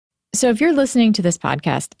So if you're listening to this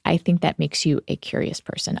podcast, I think that makes you a curious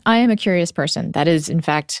person. I am a curious person. That is, in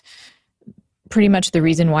fact, pretty much the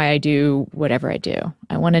reason why I do whatever I do.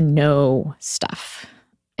 I want to know stuff.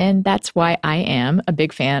 And that's why I am a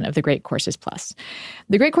big fan of the Great Courses Plus.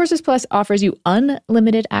 The Great Courses Plus offers you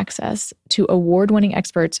unlimited access to award-winning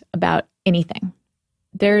experts about anything.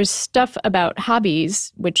 There's stuff about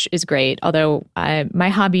hobbies, which is great, although my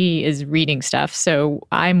hobby is reading stuff, so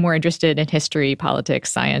I'm more interested in history,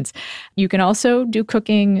 politics, science. You can also do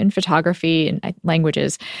cooking and photography and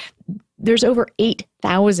languages. There's over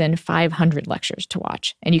 8,500 lectures to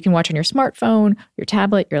watch, and you can watch on your smartphone, your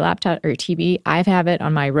tablet, your laptop, or your TV. I have it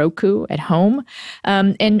on my Roku at home.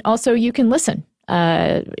 And also you can listen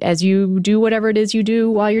as you do whatever it is you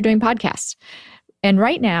do while you're doing podcasts. And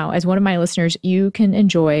right now, as one of my listeners, you can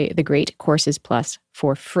enjoy the Great Courses Plus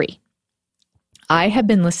for free. I have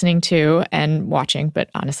been listening to and watching,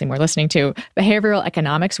 but honestly more listening to, Behavioral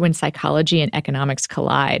Economics When Psychology and Economics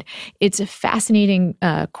Collide. It's a fascinating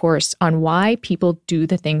course on why people do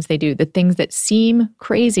the things they do, the things that seem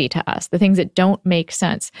crazy to us, the things that don't make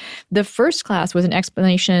sense. The first class was an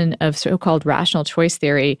explanation of so-called rational choice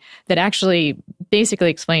theory that actually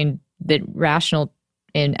basically explained that rational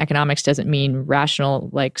in economics doesn't mean rational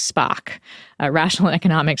like Spock. Rational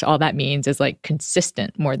economics, all that means is like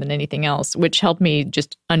consistent more than anything else, which helped me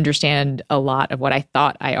just understand a lot of what I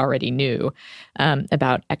thought I already knew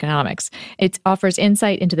about economics. It offers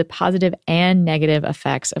insight into the positive and negative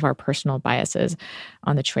effects of our personal biases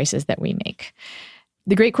on the choices that we make.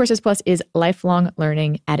 The Great Courses Plus is lifelong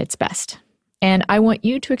learning at its best. And I want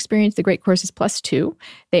you to experience the Great Courses Plus too.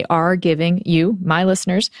 They are giving you, my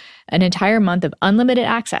listeners, an entire month of unlimited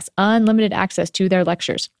access to their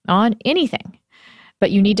lectures on anything.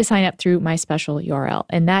 But you need to sign up through my special URL,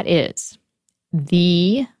 and that is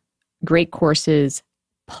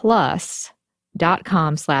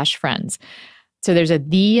thegreatcoursesplus.com/friends. So there's a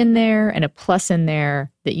the in there and a plus in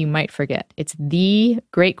there that you might forget. It's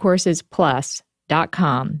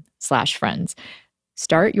thegreatcoursesplus.com/friends.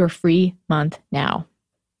 Start your free month now.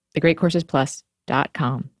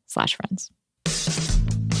 thegreatcoursesplus.com/friends.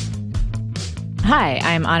 Hi,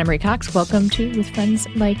 I'm Anna Marie Cox. Welcome to With Friends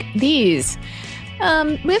Like These.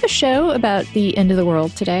 We have a show about the end of the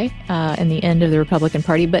world today and the end of the Republican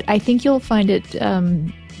Party, but I think you'll find it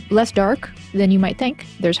less dark than you might think.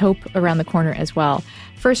 There's hope around the corner as well.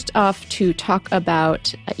 First off, to talk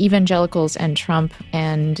about evangelicals and Trump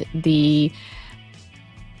and the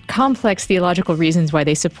complex theological reasons why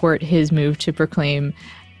they support his move to proclaim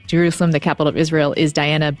Jerusalem the capital of Israel is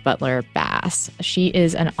Diana Butler Bass. She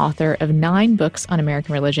is an author of 9 books on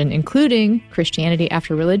American religion, including Christianity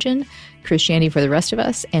After Religion, Christianity for the Rest of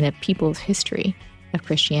Us, and A People's History of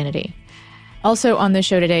Christianity. Also on the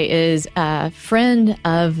show today is a friend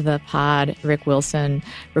of the pod, Rick Wilson,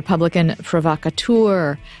 Republican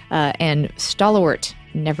provocateur and stalwart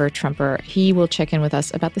never-Trumper. He will check in with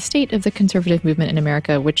us about the state of the conservative movement in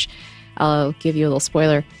America, which I'll give you a little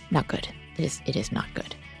spoiler, not good. It is not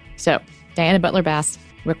good. So, Diana Butler Bass,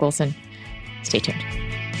 Rick Wilson, stay tuned.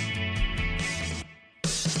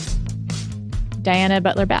 Diana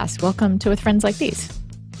Butler Bass, welcome to With Friends Like These.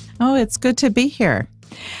 Oh, it's good to be here.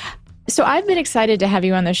 So I've been excited to have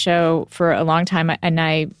you on the show for a long time, and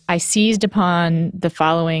I seized upon the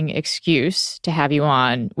following excuse to have you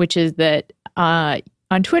on, which is that on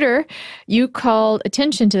Twitter, you called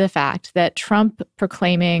attention to the fact that Trump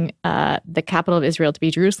proclaiming the capital of Israel to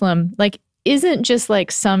be Jerusalem, isn't just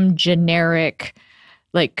some generic,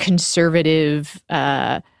 conservative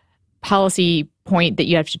policy point that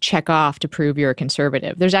you have to check off to prove you're a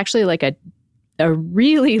conservative. There's actually a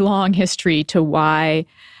really long history to why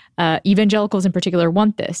evangelicals in particular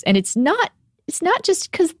want this, and it's not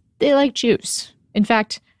just because they like Jews. In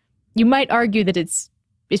fact, you might argue that it's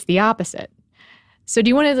the opposite. So do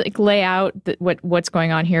you want to lay out what's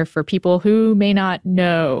going on here for people who may not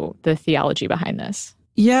know the theology behind this?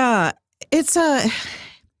 Yeah, it's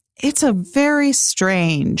a very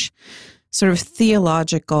strange sort of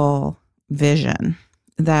theological vision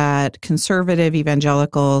that conservative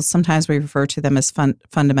evangelicals, sometimes we refer to them as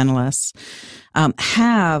fundamentalists,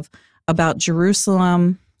 have about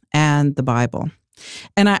Jerusalem and the Bible.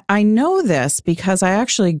 And I know this because I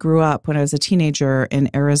actually grew up when I was a teenager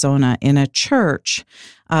in Arizona in a church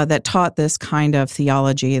that taught this kind of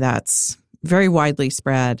theology that's very widely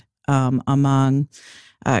spread among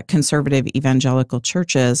conservative evangelical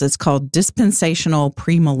churches. It's called dispensational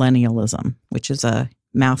premillennialism, which is a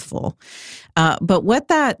mouthful. But what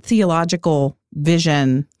that theological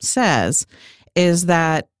vision says is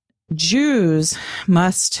that Jews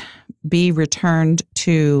must be returned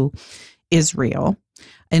to Israel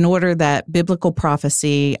in order that biblical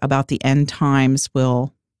prophecy about the end times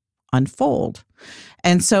will unfold.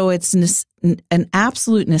 And so it's an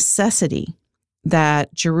absolute necessity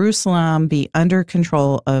that Jerusalem be under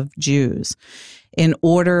control of Jews in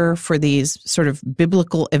order for these sort of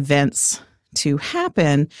biblical events to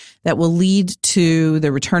happen that will lead to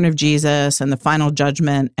the return of Jesus and the final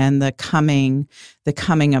judgment and the coming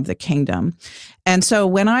of the kingdom. And so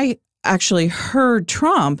when I actually heard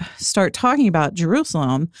Trump start talking about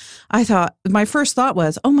Jerusalem, my first thought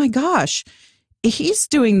was, oh my gosh, he's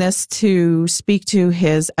doing this to speak to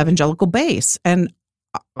his evangelical base. And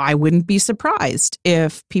I wouldn't be surprised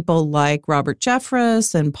if people like Robert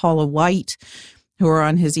Jeffress and Paula White, who are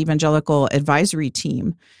on his evangelical advisory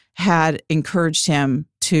team, had encouraged him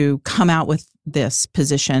to come out with this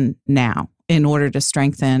position now in order to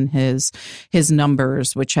strengthen his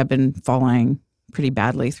numbers, which have been falling pretty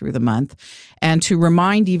badly through the month, and to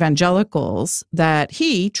remind evangelicals that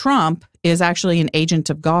Trump, is actually an agent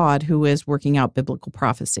of God who is working out biblical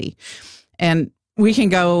prophecy. And we can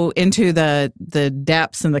go into the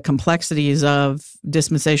depths and the complexities of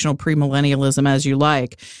dispensational premillennialism as you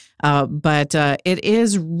like, but it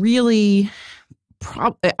is really,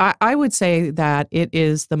 I would say that it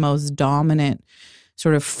is the most dominant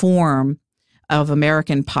sort of form of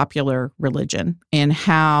American popular religion in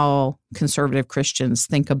how conservative Christians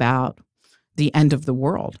think about the end of the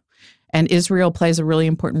world. And Israel plays a really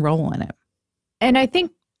important role in it. And I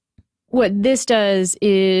think what this does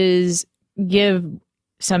is give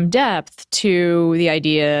some depth to the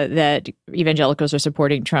idea that evangelicals are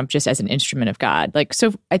supporting Trump just as an instrument of God.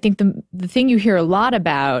 So I think the thing you hear a lot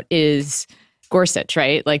about is Gorsuch,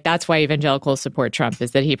 right? That's why evangelicals support Trump,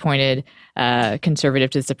 is that he appointed conservative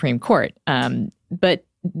to the Supreme Court. But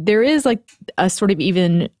there is a sort of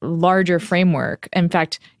even larger framework. In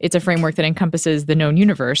fact, it's a framework that encompasses the known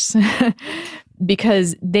universe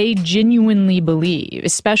because they genuinely believe,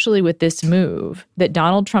 especially with this move, that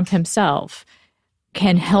Donald Trump himself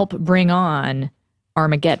can help bring on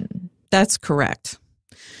Armageddon. That's correct.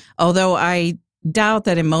 Although I doubt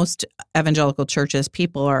that in most evangelical churches,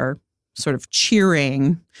 people are sort of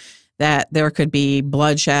cheering that there could be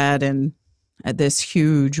bloodshed and this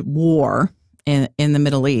huge war in the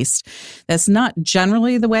Middle East. That's not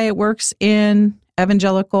generally the way it works in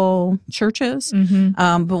evangelical churches.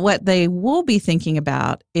 Mm-hmm. But what they will be thinking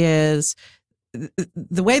about is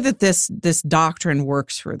the way that this doctrine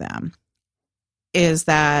works for them is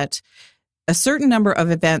that a certain number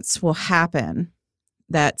of events will happen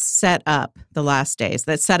that set up the last days,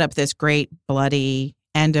 that set up this great bloody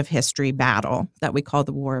end of history battle that we call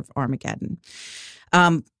the War of Armageddon.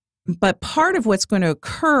 But part of what's going to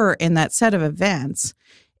occur in that set of events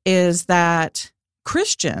is that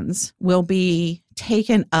Christians will be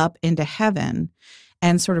taken up into heaven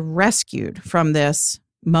and sort of rescued from this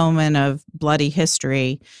moment of bloody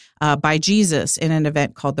history by Jesus in an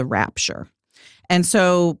event called the rapture. And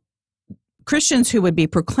so Christians who would be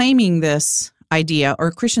proclaiming this idea,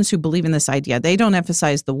 or Christians who believe in this idea, they don't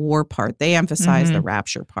emphasize the war part. They emphasize the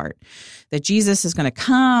rapture part, that Jesus is going to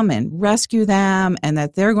come and rescue them and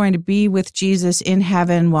that they're going to be with Jesus in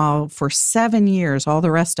heaven while for 7 years, all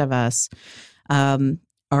the rest of us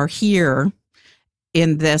are here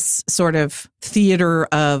in this sort of theater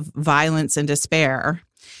of violence and despair.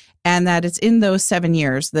 And that it's in those 7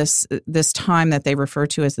 years, this time that they refer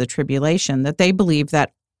to as the tribulation, that they believe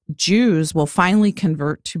that Jews will finally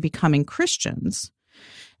convert to becoming Christians,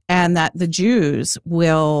 and that the Jews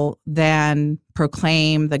will then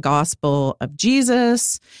proclaim the gospel of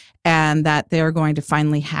Jesus, and that they're going to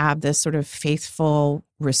finally have this sort of faithful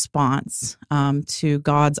response to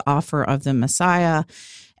God's offer of the Messiah.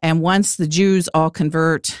 And once the Jews all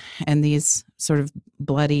convert and these sort of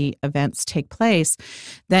bloody events take place,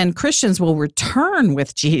 then Christians will return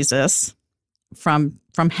with Jesus from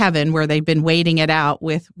heaven, where they've been waiting it out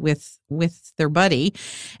with their buddy,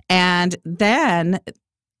 and then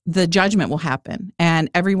the judgment will happen, and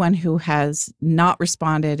everyone who has not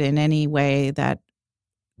responded in any way that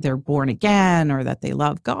they're born again or that they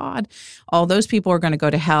love God, all those people are going to go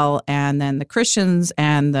to hell, and then the Christians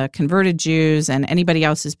and the converted Jews and anybody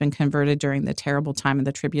else who's been converted during the terrible time of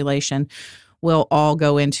the tribulation will all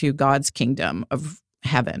go into God's kingdom of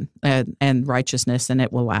heaven and righteousness, and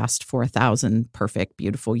it will last for 1,000 perfect,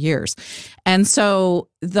 beautiful years. And so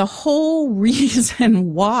the whole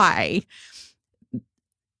reason why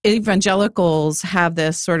evangelicals have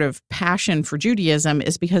this sort of passion for Judaism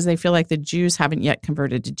is because they feel like the Jews haven't yet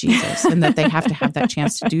converted to Jesus and that they have to have that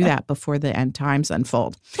chance to do that before the end times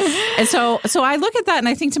unfold. And so I look at that and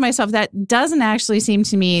I think to myself, that doesn't actually seem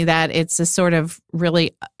to me that it's a sort of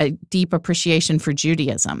really a deep appreciation for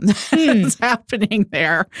Judaism that's happening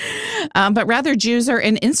there. But rather, Jews are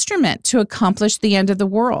an instrument to accomplish the end of the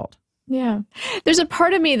world. Yeah. There's a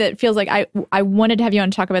part of me that feels like I wanted to have you on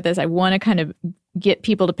to talk about this. I want to kind of get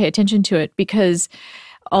people to pay attention to it because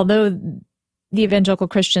although the evangelical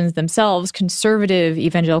Christians themselves, conservative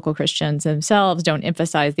evangelical Christians themselves don't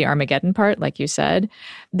emphasize the Armageddon part, like you said,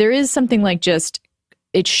 there is something like just,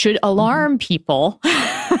 it should alarm people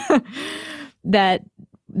that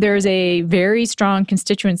there's a very strong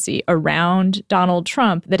constituency around Donald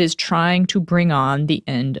Trump that is trying to bring on the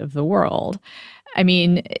end of the world. I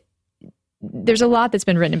mean, there's a lot that's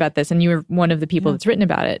been written about this, and you were one of the people that's written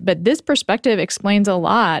about it. But this perspective explains a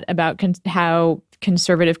lot about how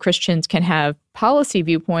conservative Christians can have policy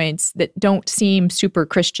viewpoints that don't seem super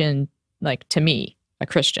Christian, like to me, a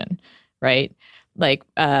Christian, right? Like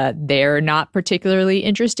they're not particularly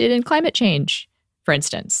interested in climate change, for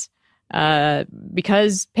instance,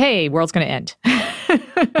 because, hey, world's going to end.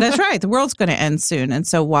 That's right. The world's going to end soon. And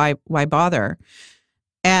so why bother?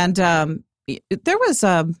 And there was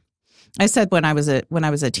I said when I was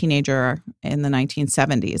a teenager in the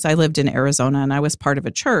 1970s, I lived in Arizona and I was part of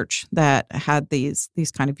a church that had these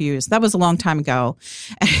kind of views. That was a long time ago.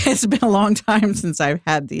 It's been a long time since I've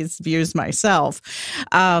had these views myself.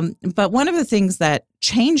 But one of the things that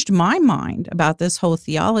changed my mind about this whole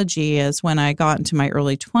theology is when I got into my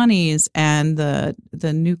early 20s and the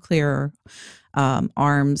nuclear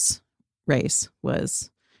arms race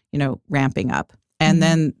was, ramping up. And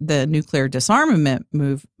then the nuclear disarmament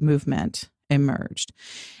movement emerged.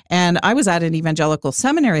 And I was at an evangelical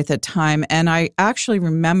seminary at the time, and I actually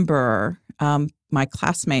remember my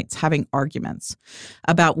classmates having arguments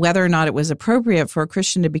about whether or not it was appropriate for a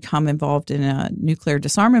Christian to become involved in a nuclear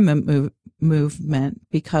disarmament movement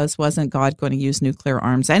because wasn't God going to use nuclear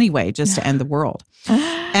arms anyway just to end the world?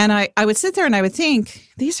 And I would sit there and I would think,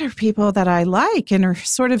 these are people that I like and are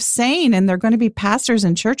sort of sane and they're going to be pastors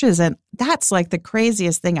in churches. And that's like the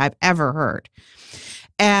craziest thing I've ever heard.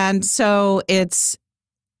 And so it's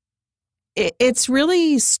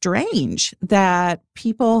really strange that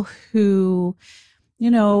people who,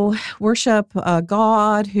 worship a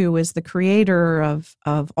God who is the creator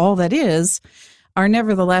of all that is, are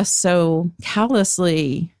nevertheless so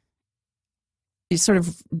callously sort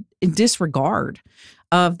of in disregard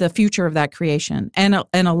of the future of that creation. And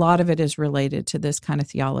a lot of it is related to this kind of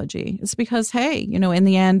theology. It's because, hey, in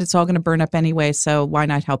the end, it's all going to burn up anyway, so why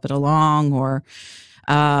not help it along? Or,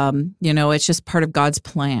 it's just part of God's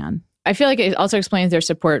plan. I feel like it also explains their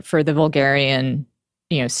support for the vulgarian,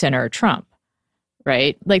 sinner Trump,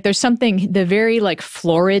 right? Like there's something, the very like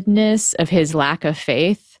floridness of his lack of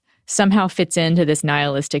faith somehow fits into this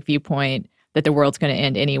nihilistic viewpoint that the world's going to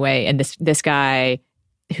end anyway. And this guy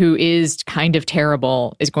who is kind of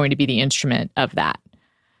terrible is going to be the instrument of that.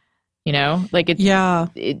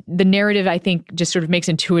 The narrative, I think, just sort of makes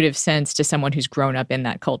intuitive sense to someone who's grown up in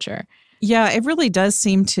that culture. Yeah, it really does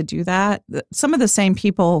seem to do that. Some of the same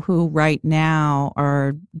people who right now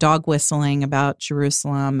are dog whistling about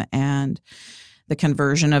Jerusalem and the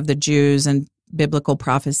conversion of the Jews and biblical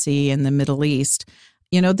prophecy in the Middle East,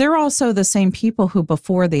 they're also the same people who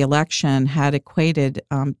before the election had equated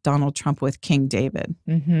Donald Trump with King David.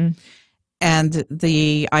 Mm-hmm. And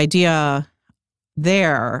the idea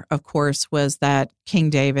there, of course, was that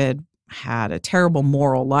King David had a terrible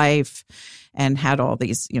moral life and had all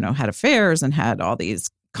these, had affairs and had all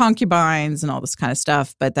these concubines and all this kind of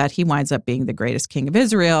stuff, but that he winds up being the greatest king of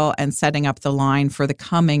Israel and setting up the line for the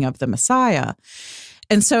coming of the Messiah.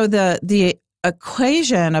 And so the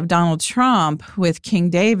equation of Donald Trump with King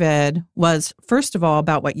David was, first of all,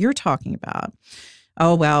 about what you're talking about.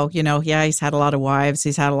 Oh, well, he's had a lot of wives.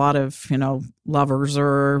 He's had a lot of, lovers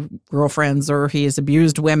or girlfriends, or he has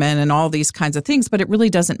abused women and all these kinds of things. But it really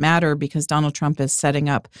doesn't matter because Donald Trump is setting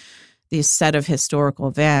up these set of historical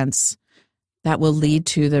events that will lead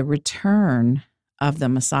to the return of the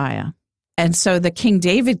Messiah. And so the King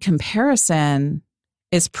David comparison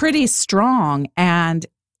is pretty strong and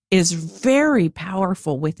is very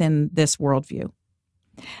powerful within this worldview.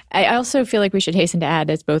 I also feel like we should hasten to add,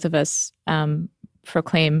 as both of us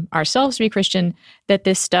proclaim ourselves to be Christian, that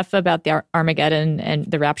this stuff about the Armageddon and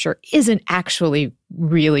the rapture isn't actually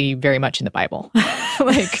really very much in the Bible.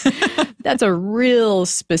 That's a real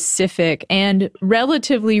specific and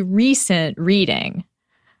relatively recent reading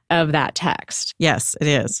of that text. Yes, it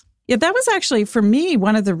is. Yeah, that was actually, for me,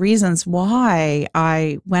 one of the reasons why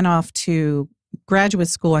I went off to graduate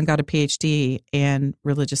school and got a PhD in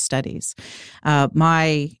religious studies.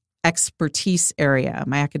 My expertise area,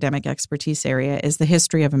 my academic expertise area, is the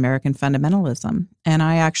history of American fundamentalism. And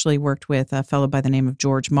I actually worked with a fellow by the name of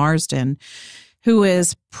George Marsden, who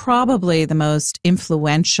is probably the most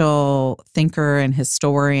influential thinker and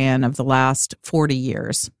historian of the last 40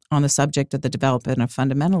 years on the subject of the development of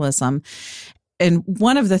fundamentalism. And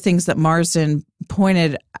one of the things that Marsden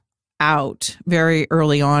pointed out very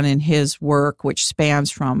early on in his work, which spans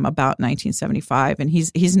from about 1975, and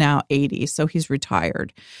he's now 80, so he's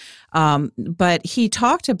retired. But he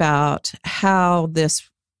talked about how this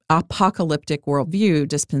apocalyptic worldview,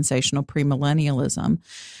 dispensational premillennialism,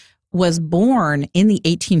 was born in the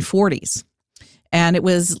 1840s. And it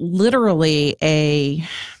was literally a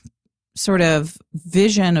sort of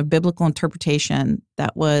vision of biblical interpretation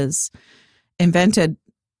that was invented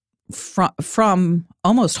from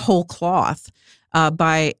almost whole cloth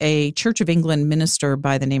by a Church of England minister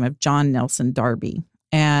by the name of John Nelson Darby.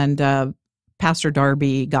 And Pastor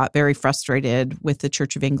Darby got very frustrated with the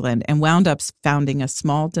Church of England and wound up founding a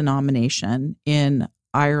small denomination in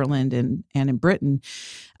Ireland and in Britain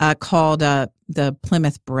called the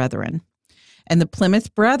Plymouth Brethren. And the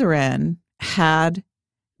Plymouth Brethren had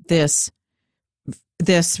this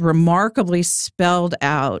remarkably spelled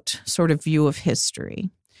out sort of view of history,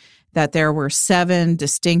 that there were 7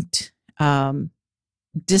 distinct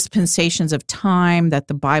dispensations of time that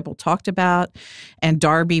the Bible talked about. And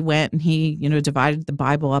Darby went and he, divided the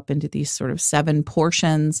Bible up into these sort of 7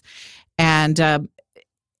 portions. And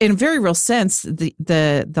in a very real sense,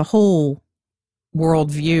 the whole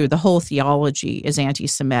worldview, the whole theology is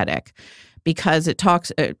anti-Semitic, because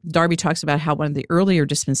Darby talks about how one of the earlier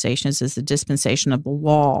dispensations is the dispensation of the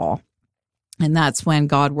law. And that's when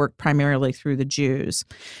God worked primarily through the Jews.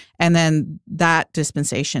 And then that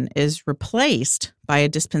dispensation is replaced by a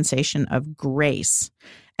dispensation of grace.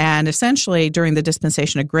 And essentially, during the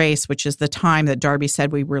dispensation of grace, which is the time that Darby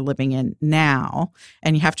said we were living in now,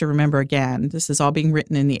 and you have to remember again, this is all being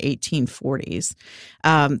written in the 1840s,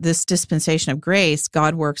 this dispensation of grace,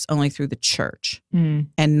 God works only through the church and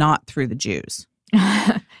not through the Jews.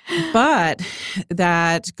 But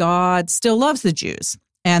that God still loves the Jews.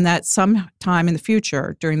 And that sometime in the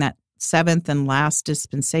future, during that 7th and last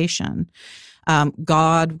dispensation,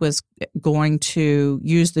 God was going to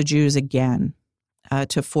use the Jews again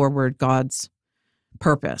to forward God's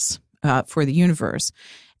purpose for the universe.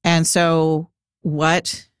 And so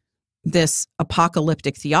what this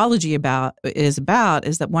apocalyptic theology is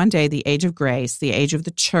that one day the age of grace, the age of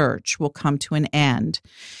the church, will come to an end.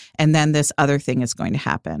 And then this other thing is going to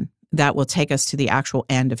happen that will take us to the actual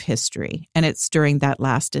end of history. And it's during that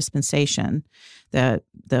last dispensation, the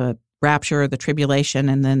rapture, the tribulation,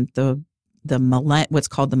 and then what's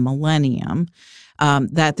called the millennium,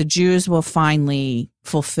 that the Jews will finally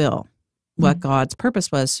fulfill what God's purpose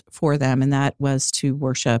was for them, and that was to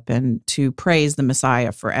worship and to praise the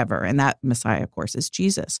Messiah forever. And that Messiah, of course, is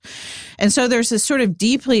Jesus. And so there's this sort of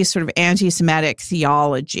deeply sort of anti-Semitic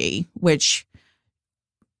theology, which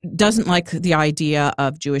doesn't like the idea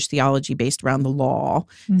of Jewish theology based around the law,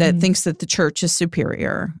 that thinks that the church is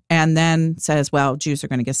superior, and then says, well, Jews are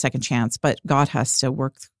going to get a second chance, but God has to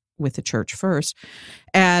work with the church first.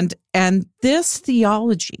 And this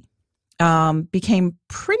theology became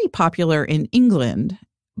pretty popular in England,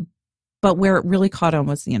 but where it really caught on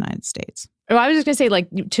was the United States. Oh, I was just going to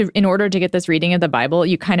say, in order to get this reading of the Bible,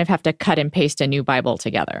 you kind of have to cut and paste a new Bible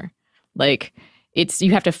together.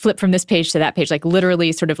 You have to flip from this page to that page,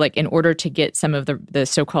 literally sort of in order to get some of the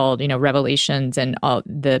so-called, revelations and all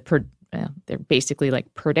they're basically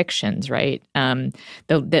predictions, right?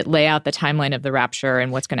 That lay out the timeline of the rapture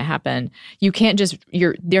and what's going to happen. You can't just,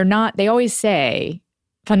 they always say,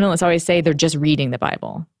 fundamentalists always say they're just reading the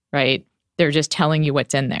Bible, right? They're just telling you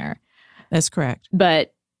what's in there. That's correct.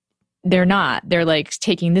 But they're not. They're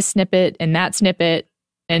taking this snippet and that snippet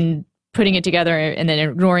and putting it together and then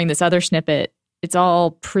ignoring this other snippet. It's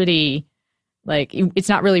all pretty, it's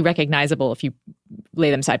not really recognizable if you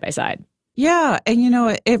lay them side by side. Yeah.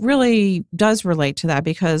 And, it really does relate to that,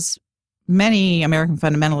 because many American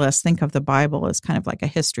fundamentalists think of the Bible as kind of like a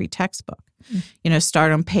history textbook.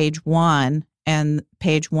 Start on page 1, and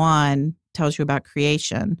page 1 tells you about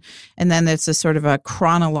creation. And then it's a sort of a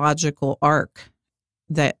chronological arc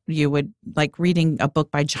that you would like reading a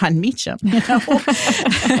book by John Meacham.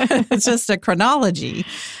 It's just a chronology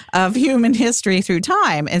of human history through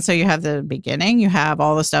time. And so you have the beginning, you have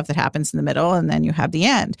all the stuff that happens in the middle, and then you have the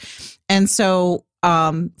end. And so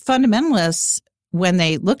fundamentalists, when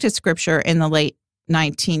they looked at Scripture in the late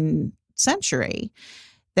 19th century,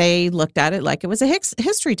 they looked at it like it was a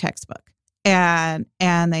history textbook. And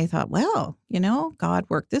they thought, well, God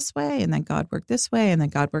worked this way, and then God worked this way, and then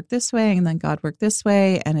God worked this way, and then God worked this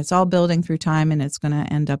way, and it's all building through time, and it's going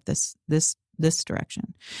to end up this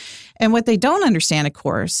direction. And what they don't understand, of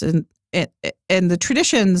course, and the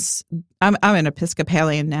traditions, I'm an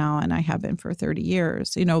Episcopalian now, and I have been for 30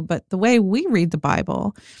 years, but the way we read the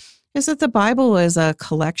Bible is that the Bible is a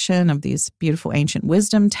collection of these beautiful ancient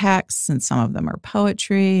wisdom texts, and some of them are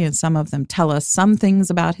poetry, and some of them tell us some things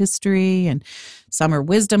about history, and some are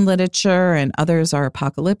wisdom literature, and others are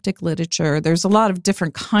apocalyptic literature. There's a lot of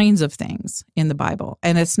different kinds of things in the Bible,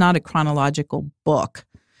 and it's not a chronological book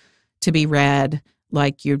to be read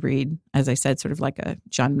like you'd read, as I said, sort of like a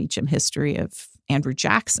John Meacham history of Andrew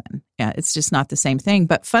Jackson. Yeah, it's just not the same thing.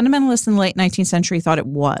 But fundamentalists in the late 19th century thought it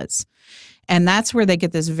was. And that's where they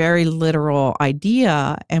get this very literal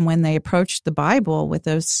idea. And when they approached the Bible with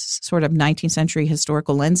those sort of 19th century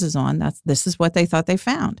historical lenses on, this is what they thought they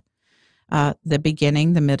found. The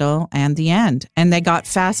beginning, the middle, and the end. And they got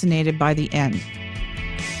fascinated by the end.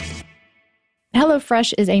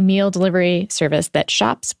 HelloFresh is a meal delivery service that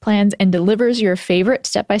shops, plans, and delivers your favorite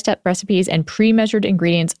step-by-step recipes and pre-measured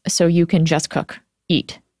ingredients so you can just cook,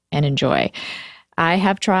 eat, and enjoy. I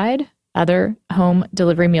have tried other home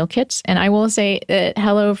delivery meal kits, and I will say that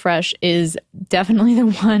HelloFresh is definitely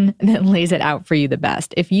the one that lays it out for you the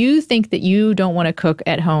best. If you think that you don't want to cook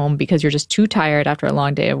at home because you're just too tired after a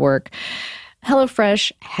long day of work,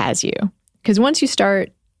 HelloFresh has you. Because once you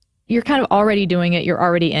start, you're kind of already doing it, you're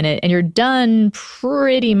already in it, and you're done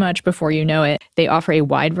pretty much before you know it. They offer a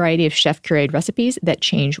wide variety of chef-curated recipes that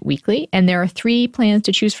change weekly, and there are 3 plans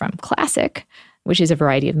to choose from. Classic, which is a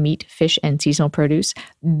variety of meat, fish, and seasonal produce.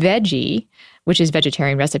 Veggie, which is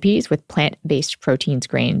vegetarian recipes with plant-based proteins,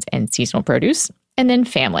 grains, and seasonal produce. And then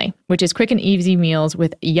Family, which is quick and easy meals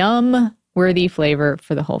with yum-worthy flavor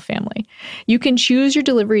for the whole family. You can choose your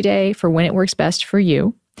delivery day for when it works best for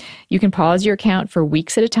you. You can pause your account for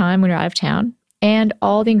weeks at a time when you're out of town. And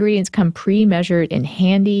all the ingredients come pre-measured in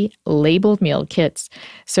handy, labeled meal kits,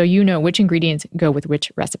 so you know which ingredients go with which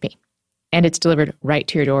recipe. And it's delivered right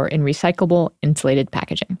to your door in recyclable, insulated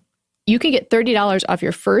packaging. You can get $30 off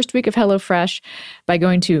your first week of HelloFresh by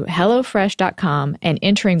going to HelloFresh.com and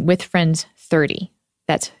entering WithFriends30.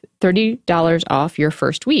 That's $30 off your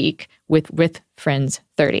first week with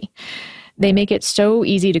WithFriends30. They make it so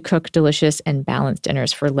easy to cook delicious and balanced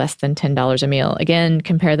dinners for less than $10 a meal. Again,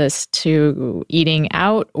 compare this to eating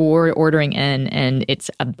out or ordering in, and it's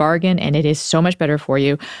a bargain, and it is so much better for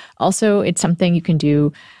you. Also, it's something you can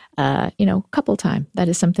do couple time. That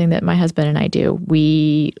is something that my husband and I do.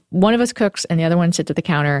 One of us cooks and the other one sits at the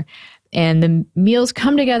counter, and the meals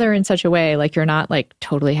come together in such a way, like you're not like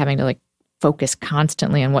totally having to like focus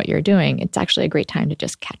constantly on what you're doing. It's actually a great time to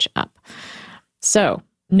just catch up. So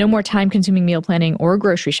no more time-consuming meal planning or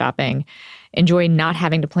grocery shopping. Enjoy not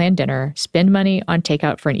having to plan dinner, spend money on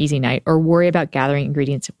takeout for an easy night, or worry about gathering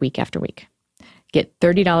ingredients week after week. Get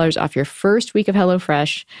 $30 off your first week of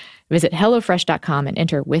HelloFresh. Visit HelloFresh.com and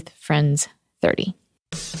enter WithFriends30.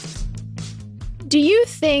 Do you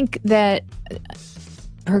think that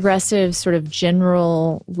progressives' sort of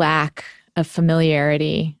general lack of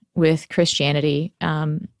familiarity with Christianity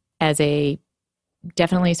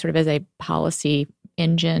definitely sort of as a policy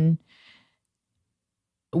engine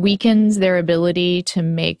weakens their ability to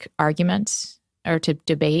make arguments or to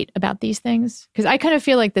debate about these things? Because I kind of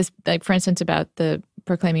feel like this, like for instance, about the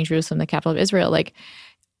proclaiming Jerusalem the capital of Israel, like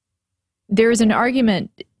there is an argument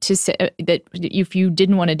to say that if you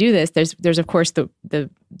didn't want to do this, there's of course the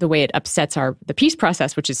way it upsets the peace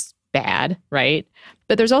process, which is bad, right?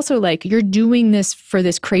 But there's also like you're doing this for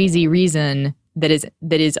this crazy reason that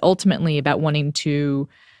is ultimately about wanting to,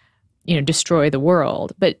 destroy the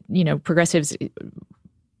world. But progressives,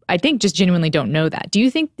 I think, just genuinely don't know that. Do you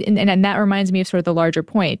think, and that reminds me of sort of the larger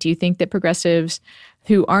point, do you think that progressives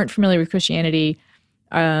who aren't familiar with Christianity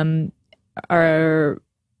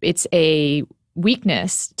it's a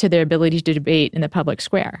weakness to their ability to debate in the public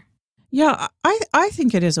square? Yeah, I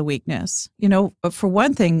think it is a weakness. For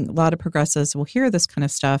one thing, a lot of progressives will hear this kind of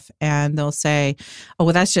stuff and they'll say, oh,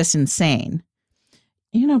 well, that's just insane.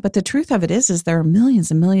 But the truth of it is there are millions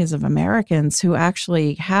and millions of Americans who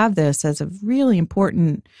actually have this as a really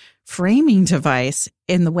important framing device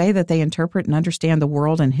in the way that they interpret and understand the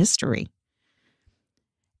world and history.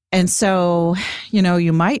 And so,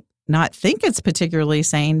 you might not think it's particularly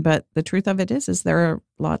sane, but the truth of it is there are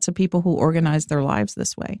lots of people who organize their lives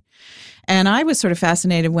this way. And I was sort of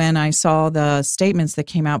fascinated when I saw the statements that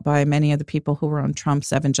came out by many of the people who were on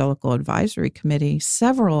Trump's Evangelical Advisory Committee.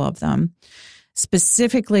 Several of them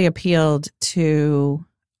specifically appealed to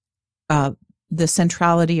the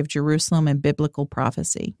centrality of Jerusalem in biblical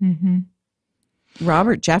prophecy.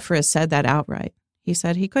 Robert Jeffress said that outright. He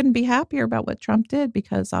said he couldn't be happier about what Trump did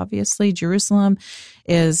because obviously Jerusalem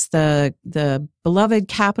is the beloved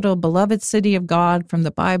capital, beloved city of God from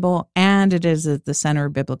the Bible, and it is at the center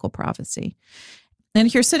of biblical prophecy. And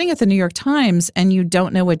if you're sitting at the New York Times and you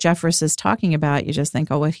don't know what Jeffress is talking about, you just think,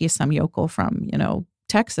 oh, well, he's some yokel from,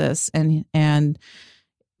 Texas, and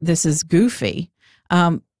this is goofy.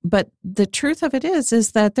 But the truth of it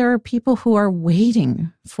is that there are people who are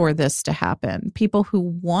waiting for this to happen, people who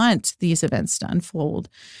want these events to unfold,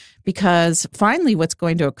 because finally what's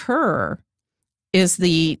going to occur is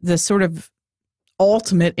the sort of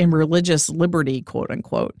ultimate in religious liberty, quote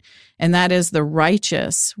unquote, and that is the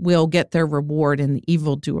righteous will get their reward and the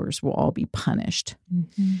evildoers will all be punished.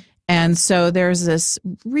 And so there's this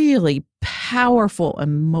really powerful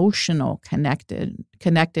emotional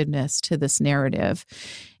connectedness to this narrative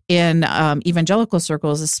in evangelical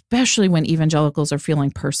circles, especially when evangelicals are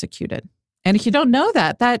feeling persecuted. And if you don't know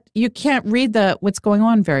that you can't read what's going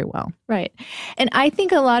on very well. Right. And I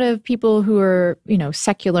think a lot of people who are,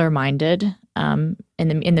 secular minded,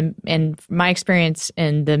 in my experience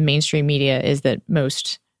in the mainstream media is that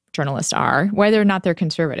most journalists are, whether or not they're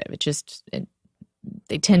conservative.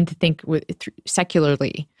 They tend to think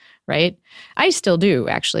secularly, right? I still do,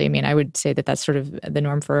 actually. I mean, I would say that that's sort of the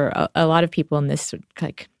norm for a lot of people in this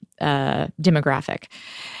demographic.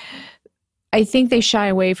 I think they shy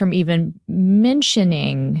away from even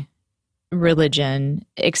mentioning religion,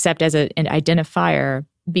 except as an identifier,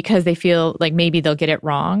 because they feel like maybe they'll get it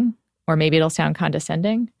wrong, or maybe it'll sound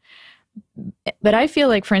condescending. But I feel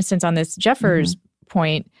like, for instance, on this Jeffers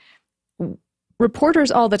point,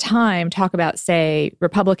 reporters all the time talk about, say,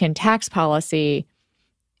 Republican tax policy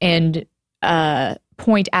and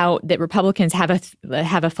point out that Republicans have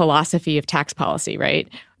a philosophy of tax policy, right?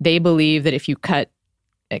 They believe that if you cut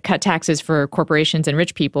taxes for corporations and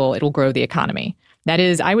rich people, it'll grow the economy. That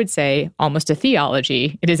is, I would say, almost a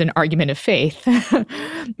theology. It is an argument of faith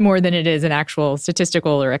more than it is an actual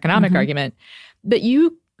statistical or economic argument. But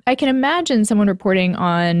I can imagine someone reporting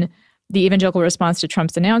on the evangelical response to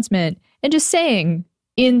Trump's announcement and just saying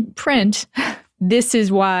in print, this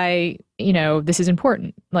is why, this is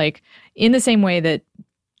important. Like in the same way that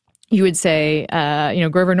you would say,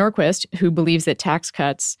 Grover Norquist, who believes that tax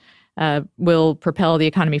cuts will propel the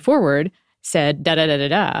economy forward, said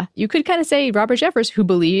da-da-da-da-da. You could kind of say Robert Jeffress, who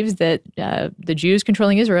believes that the Jews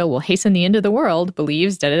controlling Israel will hasten the end of the world,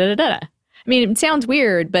 believes da-da-da-da-da. I mean, it sounds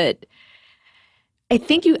weird, but I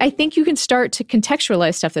think you can start to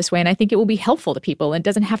contextualize stuff this way, and I think it will be helpful to people. It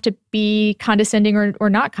doesn't have to be condescending or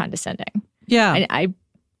not condescending. Yeah. And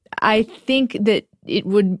I think that it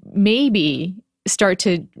would maybe start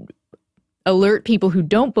to alert people who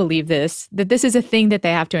don't believe this, that this is a thing that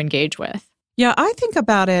they have to engage with. Yeah, I think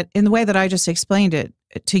about it in the way that I just explained it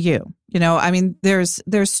to you. I mean, there's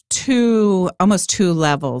almost two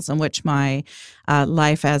levels in which my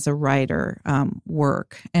life as a writer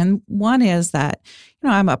work. And one is that,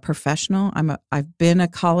 I'm a professional. I've been a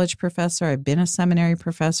college professor. I've been a seminary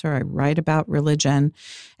professor. I write about religion,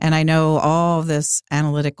 and I know all this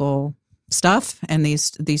analytical stuff and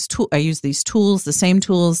these tools. I use these tools, the same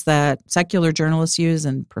tools that secular journalists use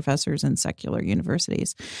and professors in secular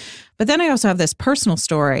universities. But then I also have this personal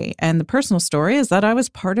story, and the personal story is that I was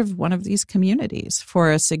part of one of these communities for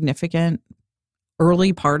a significant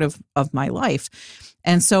early part of my life.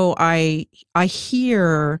 And so I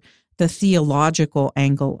hear the theological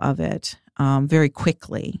angle of it very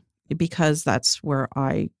quickly, because that's where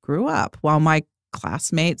I grew up. While my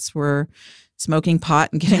classmates were smoking pot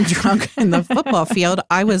and getting drunk in the football field,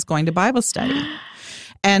 I was going to Bible study.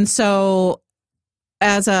 And so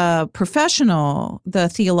as a professional, the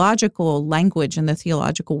theological language and the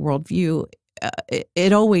theological worldview,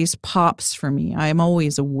 it always pops for me. I am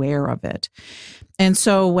always aware of it. And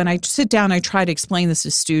so when I sit down, I try to explain this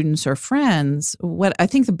to students or friends. What I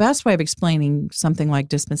think the best way of explaining something like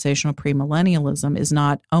dispensational premillennialism is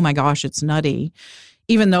not, oh my gosh, it's nutty,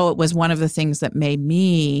 even though it was one of the things that made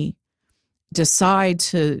me decide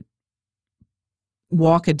to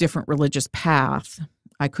walk a different religious path.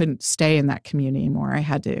 I couldn't stay in that community anymore. I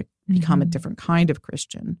had to become a different kind of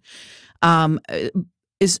Christian.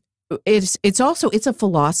 It's a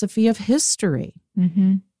philosophy of history.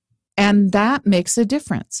 And that makes a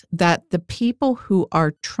difference, that the people who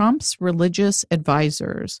are Trump's religious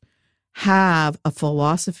advisors have a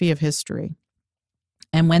philosophy of history.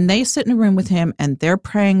 And when they sit in a room with him and they're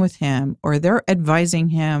praying with him, or they're advising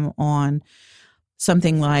him on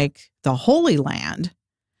something like the Holy Land,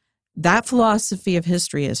 that philosophy of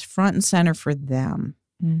history is front and center for them.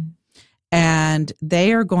 And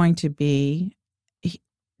they are going to be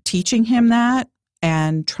teaching him that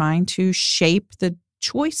and trying to shape the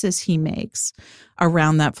choices he makes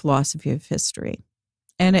around that philosophy of history.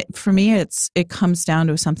 And for me, it comes down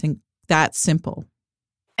to something that simple.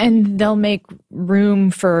 And they'll make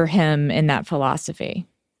room for him in that philosophy,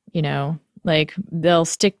 like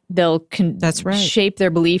That's right. shape their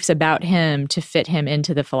beliefs about him to fit him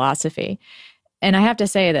into the philosophy. And I have to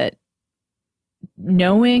say that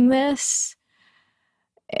knowing this,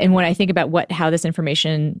 and when I think about how this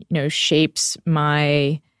information, shapes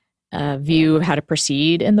my view of how to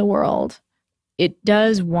proceed in the world, it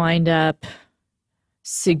does wind up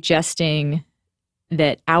suggesting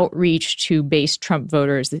that outreach to base Trump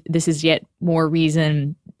voters, this is yet more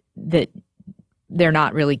reason that they're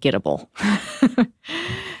not really gettable.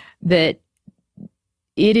 That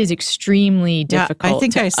it is extremely difficult. I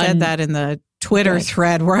think I said that in the Twitter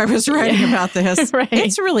thread where I was writing about this. Right.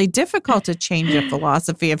 It's really difficult to change a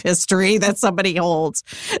philosophy of history that somebody holds,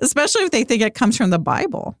 especially if they think it comes from the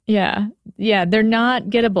Bible. Yeah, they're not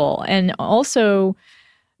gettable. And also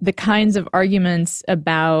the kinds of arguments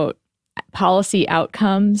about policy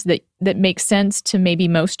outcomes that make sense to maybe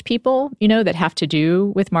most people, that have to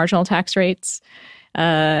do with marginal tax rates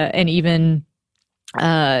and even,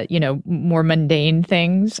 more mundane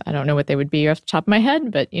things. I don't know what they would be off the top of my head,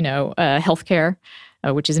 but, healthcare,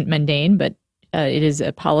 which isn't mundane, but it is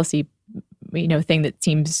a policy, thing that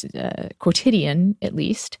seems quotidian, at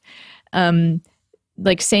least.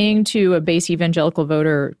 Like saying to a base evangelical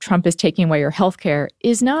voter, Trump is taking away your healthcare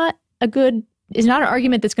is not an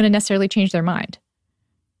argument that's going to necessarily change their mind,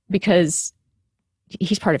 because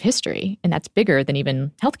he's part of history, and that's bigger than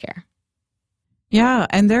even healthcare. Yeah,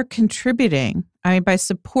 and they're contributing. By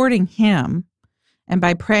supporting him and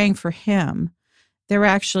by praying for him, they're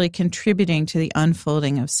actually contributing to the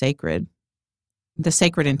unfolding of the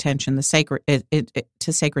sacred intention, to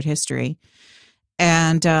sacred history.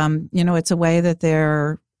 And, it's a way that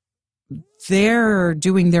they're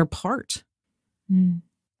doing their part. Mm.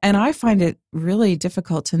 And I find it really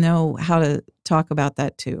difficult to know how to talk about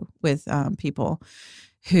that, too, with people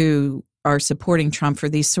who are supporting Trump for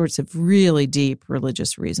these sorts of really deep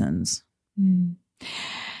religious reasons. Mm.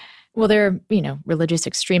 Well, they're, religious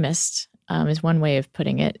extremists is one way of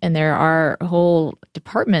putting it. And there are whole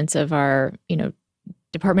departments of our,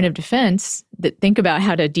 Department of Defense that think about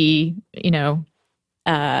how to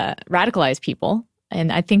radicalize people.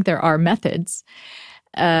 And I think there are methods.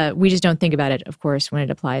 We just don't think about it, of course, when it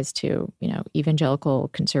applies to, evangelical,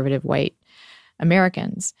 conservative, white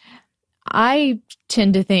Americans. I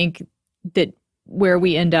tend to think that where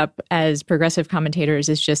we end up as progressive commentators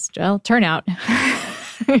is just, turnout.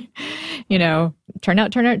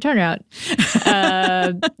 Turnout.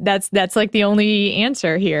 That's like the only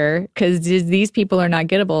answer here, because these people are not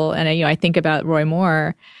gettable. And I think about Roy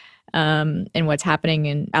Moore and what's happening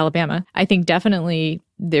in Alabama. I think definitely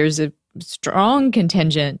there's a strong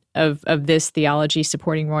contingent of this theology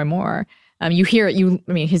supporting Roy Moore. You hear it.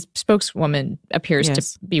 His spokeswoman appears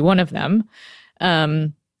to be one of them.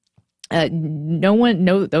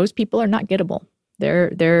 Those people are not gettable.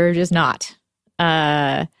 They're just not.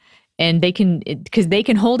 And they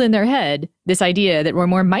can hold in their head this idea that Roy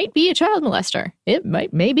Moore might be a child molester. It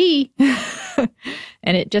may be,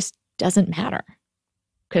 and it just doesn't matter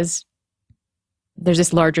because there's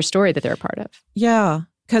this larger story that they're a part of. Yeah,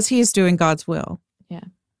 because he's doing God's will. Yeah.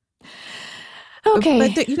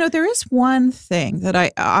 Okay. But there is one thing that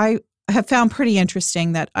I have found pretty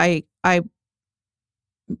interesting that I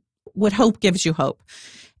would hope gives you hope,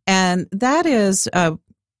 and that is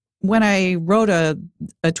when I wrote a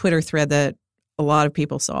Twitter thread that a lot of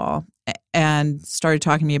people saw and started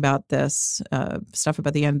talking to me about this stuff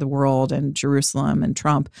about the end of the world and Jerusalem and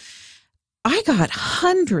Trump. I got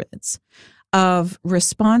hundreds of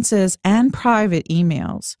responses and private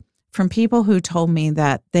emails from people who told me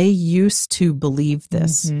that they used to believe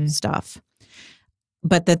this stuff,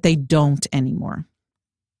 but that they don't anymore.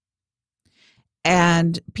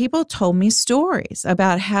 And people told me stories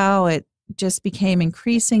about how it just became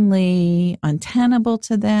increasingly untenable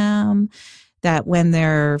to them, that when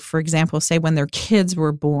for example, when their kids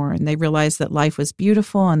were born, they realized that life was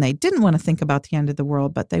beautiful and they didn't want to think about the end of the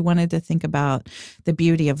world, but they wanted to think about the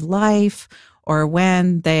beauty of life. Or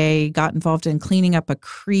when they got involved in cleaning up a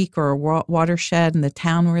creek or a watershed in the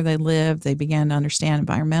town where they lived, they began to understand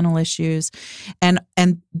environmental issues. And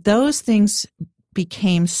those things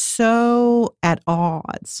became so at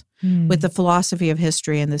odds with the philosophy of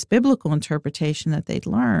history and this biblical interpretation that they'd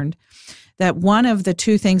learned, that one of the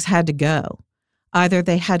two things had to go. Either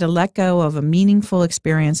they had to let go of a meaningful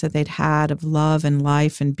experience that they'd had of love and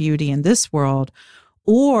life and beauty in this world,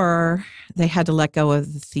 or they had to let go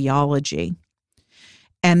of the theology.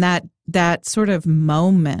 And that sort of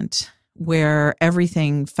moment where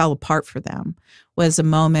everything fell apart for them was a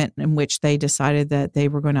moment in which they decided that they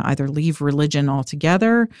were going to either leave religion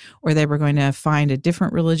altogether or they were going to find a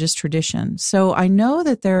different religious tradition. So I know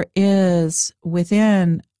that there is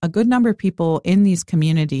within a good number of people in these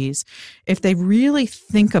communities, if they really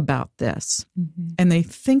think about this and they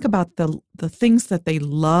think about the things that they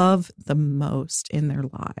love the most in their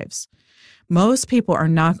lives, most people are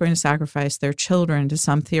not going to sacrifice their children to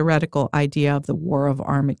some theoretical idea of the War of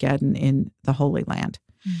Armageddon in the Holy Land.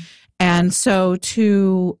 And so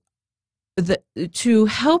to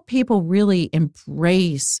help people really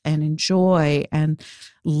embrace and enjoy and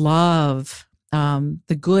love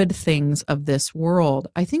the good things of this world,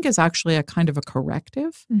 I think is actually a kind of a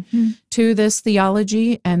corrective to this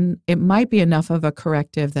theology. And it might be enough of a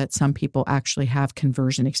corrective that some people actually have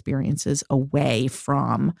conversion experiences away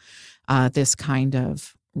from this kind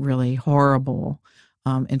of really horrible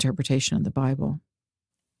interpretation of the Bible.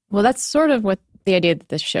 Well, that's sort of what the idea that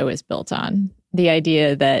this show is built on. The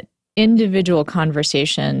idea that individual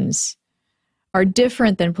conversations are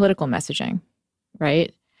different than political messaging,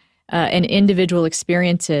 right? And individual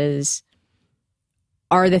experiences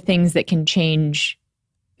are the things that can change,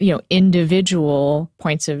 individual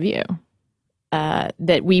points of view.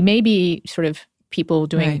 That we may be sort of people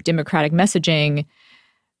doing democratic messaging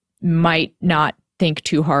might not think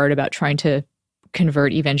too hard about trying to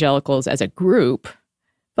convert evangelicals as a group,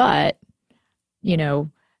 but,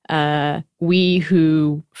 we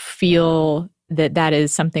who feel that that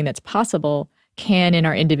is something that's possible can, in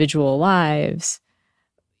our individual lives,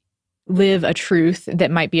 live a truth that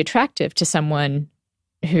might be attractive to someone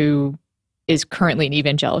who is currently an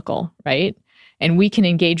evangelical, right? And we can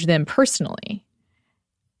engage them personally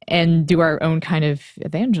and do our own kind of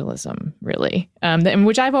evangelism, really. And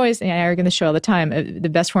which I've always, I argue in the show all the time, the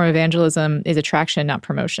best form of evangelism is attraction, not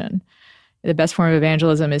promotion. The best form of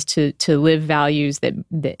evangelism is to live values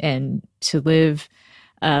and to live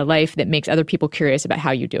a life that makes other people curious about how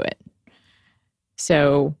you do it.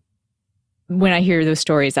 So when I hear those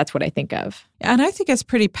stories, that's what I think of. And I think it's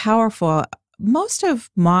pretty powerful. Most of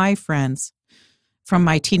my friends from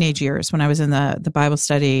my teenage years, when I was in the Bible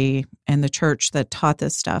study and the church that taught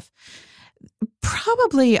this stuff,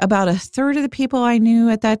 probably about a third of the people I knew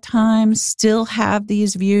at that time still have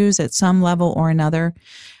these views at some level or another.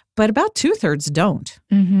 But about 2/3 don't.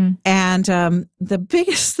 And the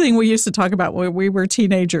biggest thing we used to talk about when we were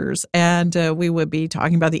teenagers, and we would be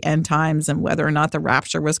talking about the end times and whether or not the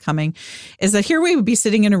rapture was coming, is that here we would be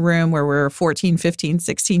sitting in a room where we're 14, 15,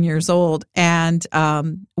 16 years old. And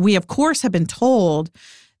we, of course, have been told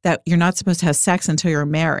that you're not supposed to have sex until you're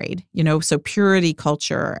married, so purity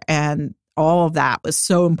culture and all of that was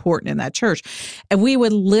so important in that church. And we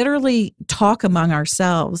would literally talk among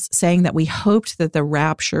ourselves saying that we hoped that the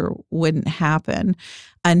rapture wouldn't happen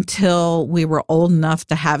until we were old enough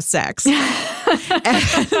to have sex.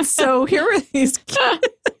 And so here were these kids.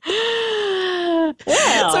 So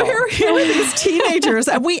here were these teenagers,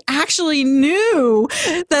 and we actually knew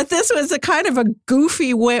that this was a kind of a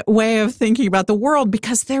goofy way of thinking about the world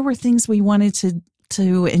because there were things we wanted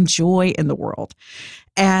to enjoy in the world.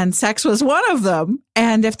 And sex was one of them.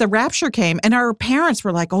 And if the rapture came, and our parents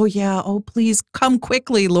were like, please come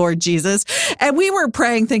quickly, Lord Jesus. And we were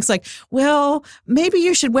praying things like, well, maybe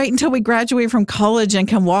you should wait until we graduate from college and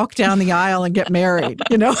can walk down the aisle and get married,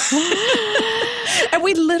 And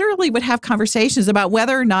we literally would have conversations about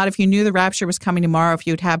whether or not, if you knew the rapture was coming tomorrow, if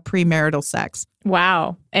you'd have premarital sex.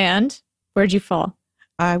 Wow. And where'd you fall?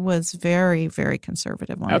 I was very, very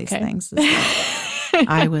conservative on these things.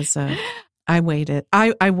 I waited.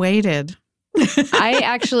 I waited. I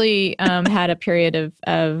actually had a period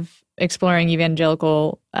of exploring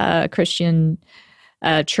evangelical Christian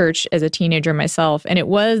church as a teenager myself. And it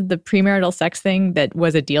was the premarital sex thing that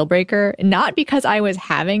was a deal breaker, not because I was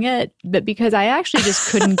having it, but because I actually just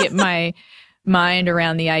couldn't get my mind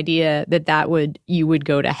around the idea that you would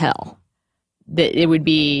go to hell. That it would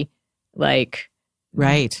be like,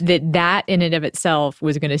 right. That in and of itself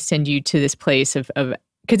was going to send you to this place of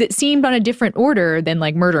because it seemed on a different order than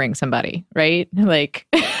like murdering somebody, right? Like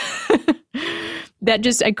that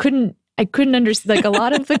just, I couldn't understand, like a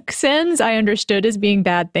lot of the sins I understood as being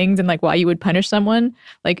bad things and like why you would punish someone,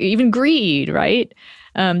 like even greed, right?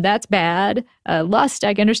 That's bad. Lust,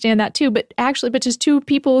 I can understand that too. But just two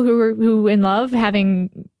people who in love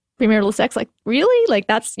having premarital sex, like really? Like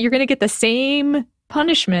you're going to get the same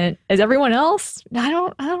punishment as everyone else? I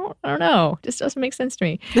don't know. Just doesn't make sense to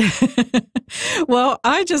me. Well,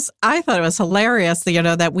 I thought it was hilarious,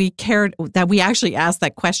 that we cared, that we actually asked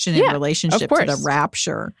that question in relationship to the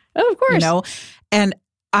rapture. Oh, of course. And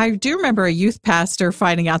I do remember a youth pastor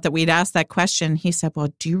finding out that we'd asked that question. He said,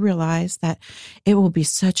 well, do you realize that it will be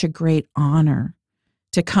such a great honor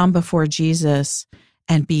to come before Jesus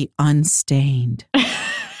and be unstained?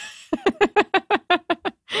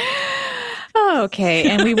 Okay.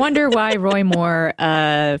 And we wonder why Roy Moore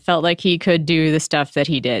felt like he could do the stuff that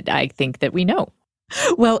he did. I think that we know.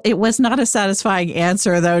 Well, it was not a satisfying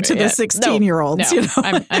answer, though, to the 16-year-olds.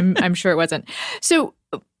 No. I'm sure it wasn't. So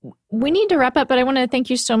we need to wrap up, but I want to thank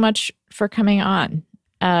you so much for coming on.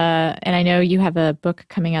 And I know you have a book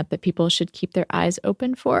coming out that people should keep their eyes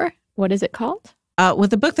open for. What is it called? Well,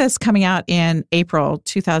 the book that's coming out in April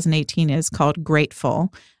 2018 is called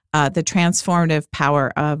Grateful, The Transformative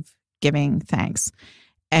Power of Giving Thanks.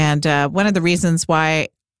 And one of the reasons why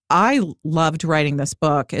I loved writing this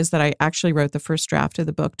book is that I actually wrote the first draft of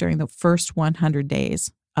the book during the first 100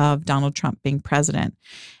 days of Donald Trump being president.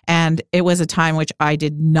 And it was a time which I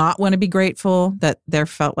did not want to be grateful, that there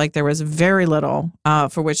felt like there was very little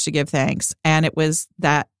for which to give thanks. And it was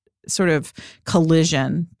that sort of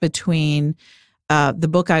collision between the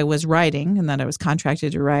book I was writing and that I was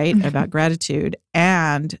contracted to write about gratitude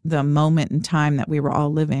and the moment in time that we were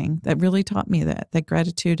all living that really taught me that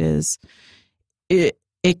gratitude is, it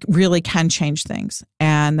really can change things,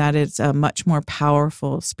 and that it's a much more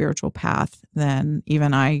powerful spiritual path than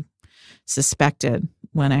even I suspected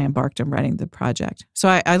when I embarked on writing the project.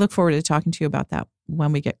 So I look forward to talking to you about that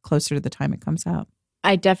when we get closer to the time it comes out.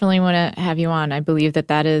 I definitely want to have you on. I believe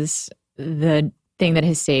that is the thing that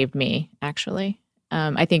has saved me, actually.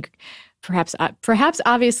 I think perhaps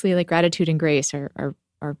obviously like gratitude and grace are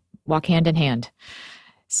walk hand in hand.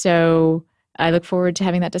 So I look forward to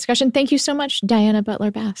having that discussion. Thank you so much, Diana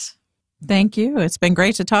Butler Bass. Thank you. It's been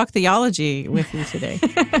great to talk theology with you today.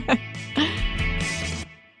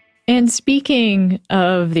 And speaking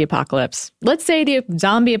of the apocalypse, let's say the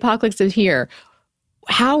zombie apocalypse is here.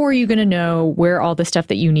 How are you going to know where all the stuff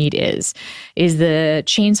that you need is? Is the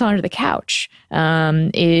chainsaw under the couch?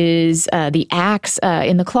 Is the axe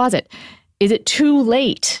in the closet? Is it too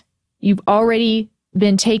late? You've already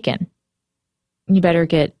been taken. You better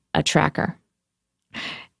get a tracker.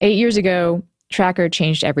 8 years ago, Tracker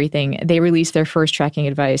changed everything. They released their first tracking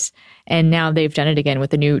advice, and now they've done it again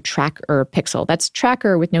with the new Tracker Pixel. That's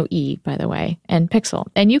Tracker with no E, by the way, and Pixel.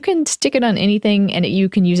 And you can stick it on anything, and you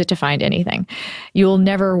can use it to find anything. You'll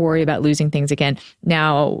never worry about losing things again.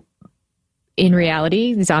 Now, in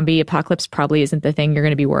reality, the zombie apocalypse probably isn't the thing you're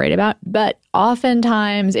going to be worried about, but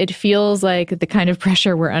oftentimes it feels like the kind of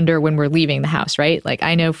pressure we're under when we're leaving the house, right? Like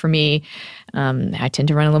I know for me, I tend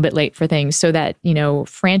to run a little bit late for things, so that,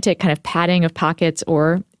 frantic kind of padding of pockets,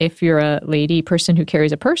 or if you're a lady person who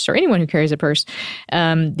carries a purse, or anyone who carries a purse,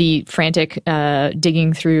 the frantic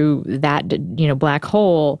digging through that, black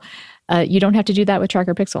hole, you don't have to do that with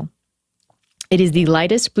Tracker Pixel. It is the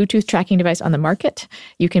lightest Bluetooth tracking device on the market.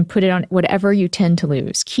 You can put it on whatever you tend to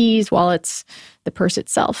lose. Keys, wallets, the purse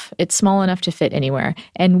itself. It's small enough to fit anywhere.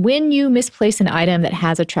 And when you misplace an item that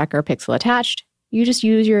has a Tracker Pixel attached, you just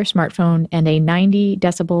use your smartphone and a 90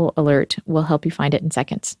 decibel alert will help you find it in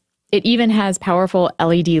seconds. It even has powerful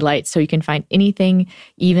LED lights so you can find anything,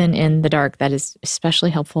 even in the dark. That is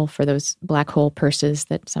especially helpful for those black hole purses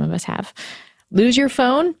that some of us have. Lose your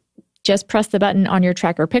phone? Just press the button on your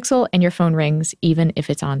Tracker Pixel and your phone rings, even if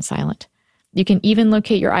it's on silent. You can even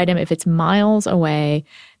locate your item if it's miles away,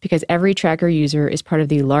 because every Tracker user is part of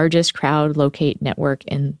the largest crowd locate network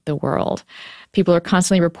in the world. People are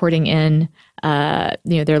constantly reporting in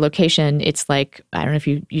their location. It's like, I don't know if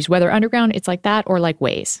you use Weather Underground, it's like that, or like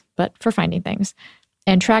Waze, but for finding things.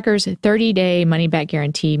 And Tracker's 30-day money-back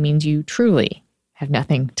guarantee means you truly have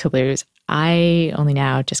nothing to lose. I only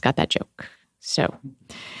now just got that joke. So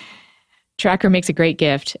Tracker makes a great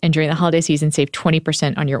gift, and during the holiday season, save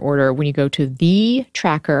 20% on your order when you go to the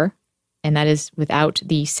Tracker, and that is without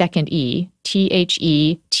the second E,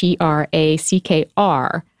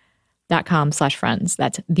 TheTracker.com/friends.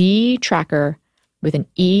 That's the Tracker with an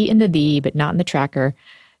E in the but not in the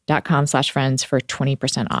Tracker.com/friends for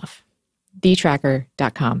 20% off.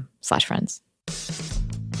 TheTracker.com/friends.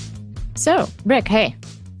 So, Rick, hey.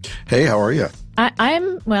 Hey, how are you?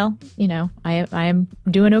 I'm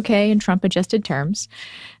doing okay in Trump-adjusted terms.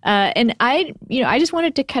 And I just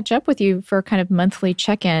wanted to catch up with you for a kind of monthly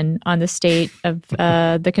check-in on the state of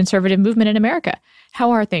the conservative movement in America. How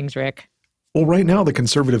are things, Rick? Well, right now, the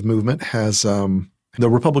conservative movement has, the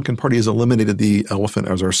Republican Party has eliminated the elephant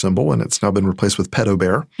as our symbol, and it's now been replaced with pedo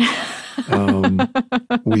bear.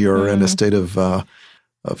 We are in a state of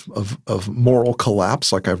moral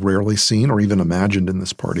collapse like I've rarely seen or even imagined in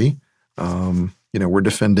this party. We're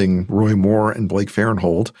defending Roy Moore and Blake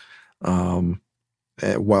Farenthold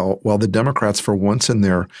while the Democrats, for once in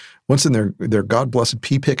their God blessed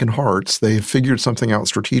pea picking hearts, they have figured something out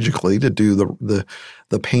strategically to do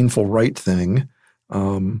the painful right thing,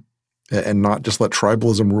 and not just let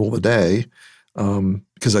tribalism rule the day.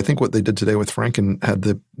 Because I think what they did today with Franken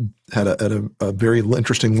had a very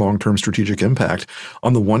interesting long-term strategic impact.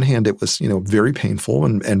 On the one hand, it was very painful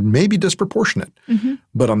and maybe disproportionate,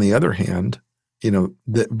 but on the other hand,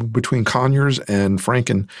 between Conyers and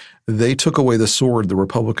Franken, they took away the sword the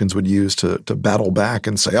Republicans would use to battle back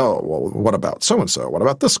and say, oh, well, what about so-and-so? What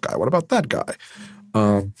about this guy? What about that guy?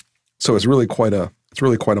 So it's really quite a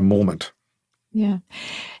moment. Yeah.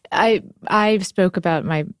 I spoke about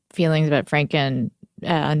my feelings about Franken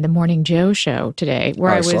on the Morning Joe show today,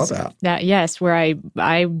 where I saw that. Yes, where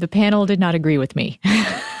the panel did not agree with me.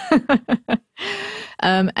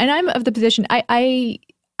 And I'm of the position, I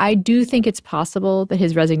do think it's possible that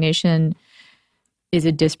his resignation is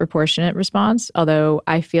a disproportionate response, although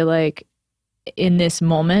I feel like in this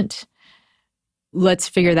moment, let's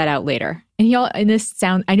figure that out later.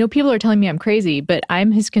 And I know people are telling me I'm crazy, but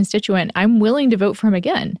I'm his constituent. I'm willing to vote for him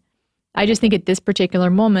again. I just think at this particular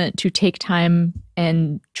moment, to take time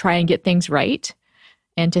and try and get things right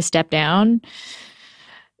and to step down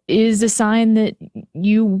is a sign that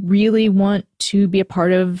you really want to be a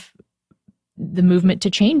part of the movement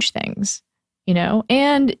to change things,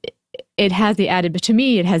 and it has the added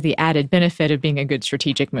benefit of being a good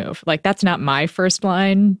strategic move. Like, that's not my first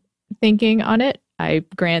line thinking on it. I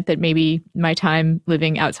grant that maybe my time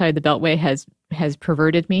living outside the Beltway has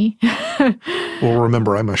perverted me. Well,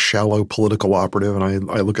 remember, I'm a shallow political operative,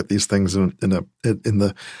 and I look at these things in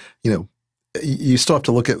the you still have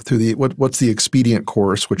to look at through what's the expedient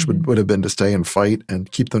course, which would have been to stay and fight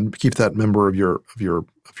and keep that member of your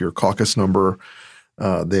caucus number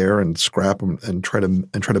there and scrap them and try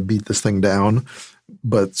to beat this thing down.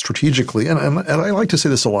 But strategically, and I like to say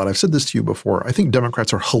this a lot. I've said this to you before. I think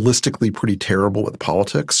Democrats are holistically pretty terrible at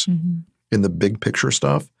politics in the big picture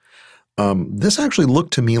stuff. This actually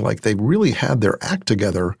looked to me like they really had their act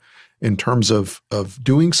together in terms of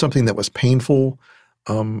doing something that was painful,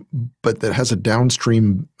 but that has a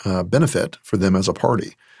downstream benefit for them as a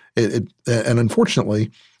party. And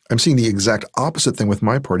unfortunately, I'm seeing the exact opposite thing with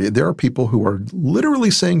my party. There are people who are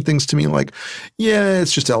literally saying things to me like, yeah,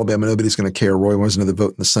 it's just Alabama. Nobody's going to care. Roy wants another vote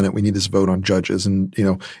in the Senate. We need his vote on judges. And,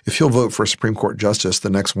 if he'll vote for a Supreme Court justice, the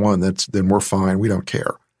next one, then we're fine. We don't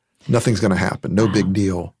care. Nothing's going to happen. No big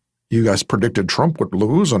deal. You guys predicted Trump would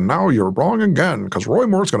lose, and now you're wrong again because Roy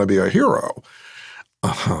Moore's going to be a hero.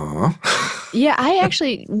 Yeah, I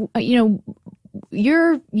actually, you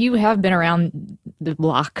have been around the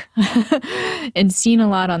block and seen a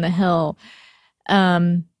lot on the Hill.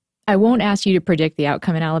 I won't ask you to predict the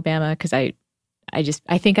outcome in Alabama because I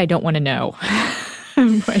think I don't want to know.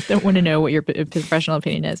 I don't want to know what your professional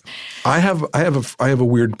opinion is. I have a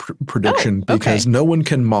weird prediction because no one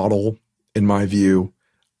can model, in my view,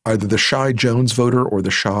 either the shy Jones voter or the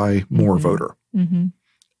shy Moore voter.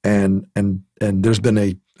 And there's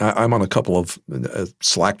been I'm on a couple of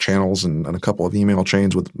Slack channels and a couple of email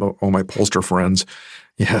chains with all my pollster friends.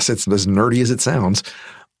 Yes, it's as nerdy as it sounds,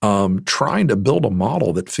 trying to build a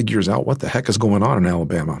model that figures out what the heck is going on in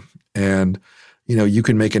Alabama. And, you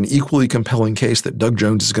can make an equally compelling case that Doug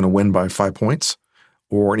Jones is going to win by 5 points,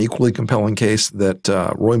 or an equally compelling case that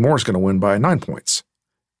Roy Moore is going to win by 9 points.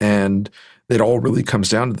 And it all really comes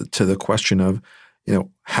down to the question of,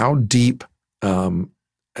 how deep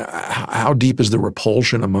is the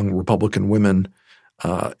repulsion among Republican women,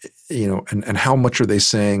 and how much are they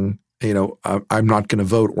saying, I'm not going to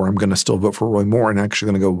vote, or I'm going to still vote for Roy Moore and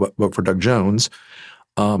actually going to go vote for Doug Jones.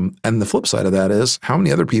 And the flip side of that is how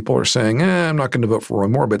many other people are saying, I'm not going to vote for Roy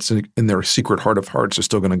Moore, but in their secret heart of hearts are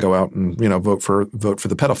still going to go out and, vote for the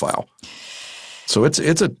pedophile. So it's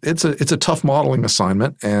a tough modeling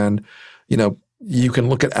assignment. And, you can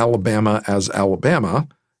look at Alabama as Alabama,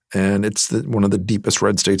 and it's one of the deepest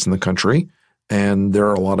red states in the country. And there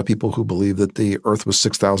are a lot of people who believe that the earth was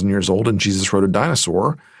 6,000 years old and Jesus rode a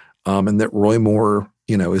dinosaur, and that Roy Moore,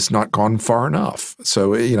 is not gone far enough.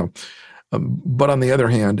 So, but on the other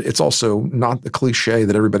hand, it's also not the cliche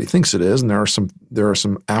that everybody thinks it is. And there are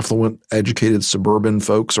some affluent, educated suburban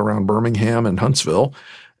folks around Birmingham and Huntsville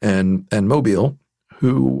and Mobile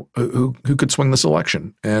who could swing this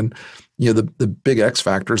election. And the big X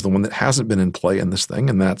factor is the one that hasn't been in play in this thing,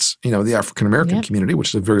 and that's the African American community, which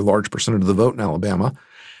is a very large percentage of the vote in Alabama.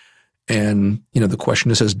 And the question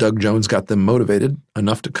is, has Doug Jones got them motivated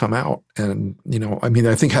enough to come out? And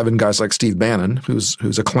I think having guys like Steve Bannon, who's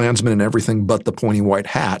a Klansman in everything but the pointy white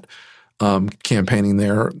hat, campaigning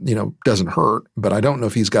there, doesn't hurt. But I don't know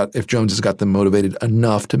if Jones has got them motivated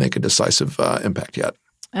enough to make a decisive impact yet.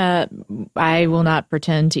 I will not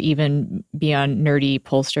pretend to even be on nerdy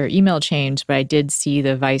pollster email chains, but I did see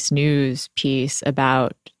the Vice News piece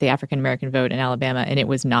about the African-American vote in Alabama, and it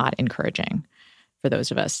was not encouraging for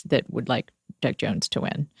those of us that would like Doug Jones to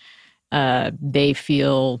win. They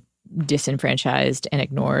feel disenfranchised and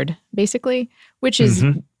ignored, basically, which is,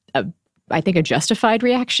 I think, a justified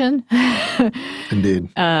reaction. Indeed.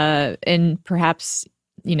 And perhaps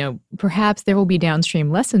there will be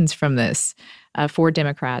downstream lessons from this for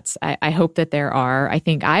Democrats. I hope that there are.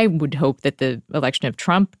 I would hope that the election of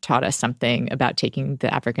Trump taught us something about taking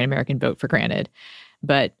the African-American vote for granted.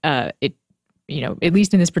 But it, at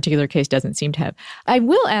least in this particular case, doesn't seem to have. I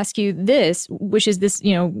will ask you this, which is this,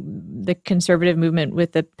 the conservative movement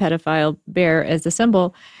with the pedophile bear as the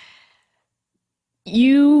symbol.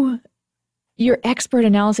 Your expert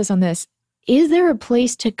analysis on this, is there a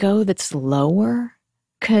place to go that's lower?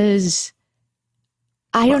 Because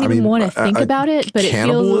I don't even want to think about it, but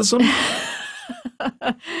cannibalism? It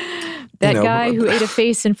feels that guy who ate a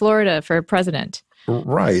face in Florida for president.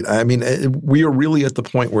 Right. I mean, we are really at the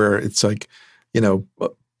point where it's like,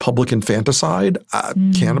 public infanticide,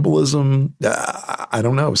 cannibalism. I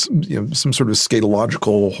don't know, some sort of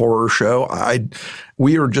scatological horror show.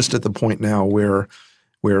 We are just at the point now where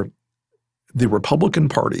the Republican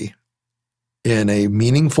Party, in a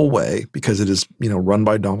meaningful way, because it is run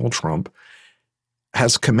by Donald Trump,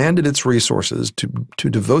 has commanded its resources to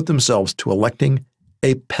devote themselves to electing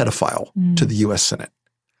a pedophile to the U.S. Senate,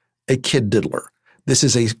 a kid diddler. This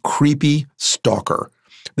is a creepy stalker.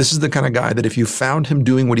 This is the kind of guy that if you found him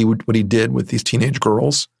doing what he did with these teenage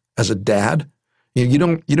girls as a dad, you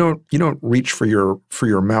don't reach for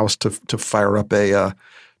your mouse to fire up a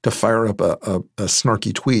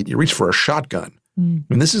snarky tweet. You reach for a shotgun.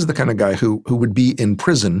 And this is the kind of guy who would be in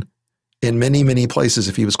prison in many, many places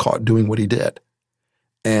if he was caught doing what he did.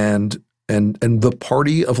 And the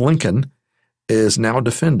party of Lincoln is now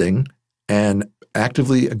defending and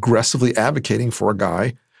actively, aggressively advocating for a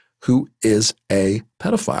guy who is a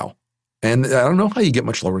pedophile. And I don't know how you get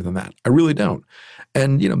much lower than that. I really don't.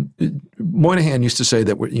 And, Moynihan used to say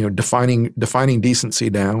that, defining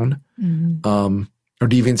decency down or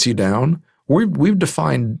deviancy down. We've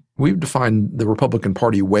defined the Republican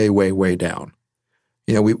Party way, way, way down.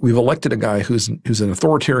 We've elected a guy who's an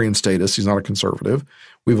authoritarian status. He's not a conservative.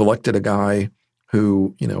 We've elected a guy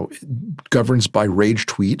who, governs by rage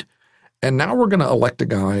tweet. And now we're going to elect a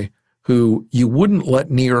guy who you wouldn't let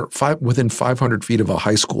within 500 feet of a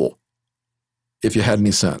high school if you had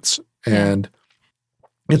any sense. And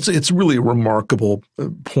it's really a remarkable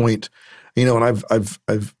point, and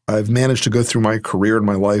I've managed to go through my career and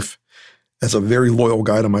my life as a very loyal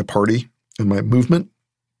guy to my party and my movement.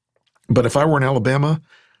 But if I were in Alabama,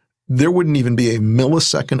 there wouldn't even be a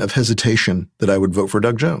millisecond of hesitation that I would vote for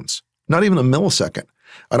Doug Jones. Not even a millisecond.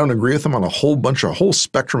 I don't agree with him on a whole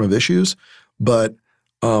spectrum of issues, but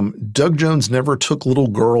Doug Jones never took little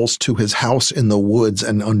girls to his house in the woods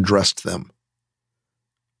and undressed them.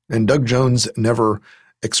 And Doug Jones never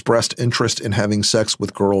expressed interest in having sex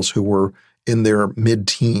with girls who were in their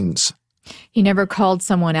mid-teens. He never called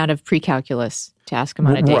someone out of pre-calculus to ask him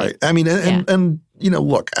on a date. Right. I mean, and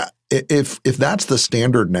look, if that's the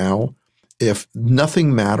standard now, if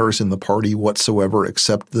nothing matters in the party whatsoever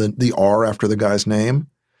except the R after the guy's name,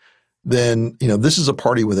 then, this is a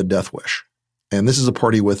party with a death wish. And this is a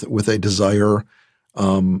party with a desire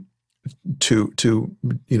to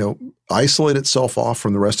isolate itself off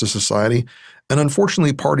from the rest of society. And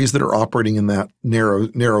unfortunately, parties that are operating in that narrow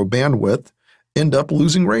bandwidth end up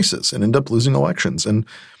losing races and end up losing elections. And,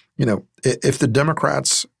 if the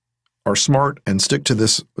Democrats are smart and stick to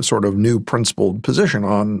this sort of new principled position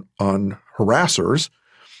on harassers,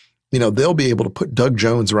 they'll be able to put Doug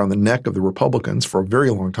Jones around the neck of the Republicans for a very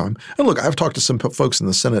long time. And look, I've talked to some folks in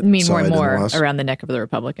the Senate. You mean more and more around the neck of the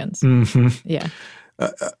Republicans? Mm-hmm. Yeah.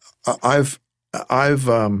 I've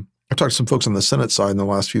talked to some folks on the Senate side in the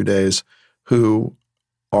last few days who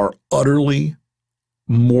are utterly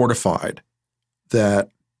mortified that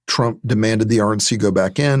Trump demanded the RNC go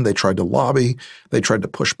back in. They tried to lobby. They tried to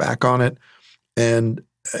push back on it. And,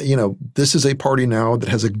 this is a party now that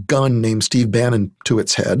has a gun named Steve Bannon to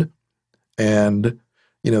its head. And,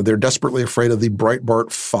 they're desperately afraid of the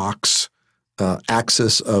Breitbart Fox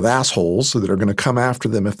axis of assholes that are going to come after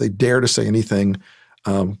them if they dare to say anything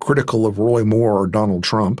critical of Roy Moore or Donald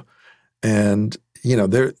Trump. And,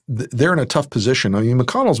 they're in a tough position. I mean,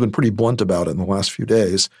 McConnell's been pretty blunt about it in the last few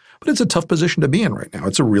days, but it's a tough position to be in right now.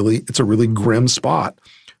 It's a really grim spot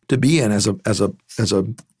to be in as a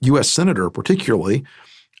U.S. senator, particularly.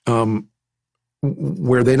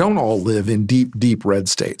 where they don't all live in deep, deep red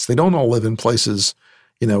states. They don't all live in places,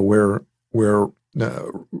 where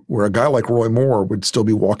a guy like Roy Moore would still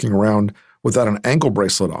be walking around without an ankle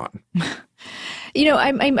bracelet on.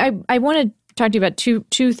 I want to talk to you about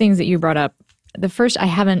two things that you brought up. The first, I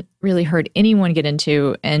haven't really heard anyone get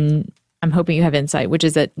into, and I'm hoping you have insight, which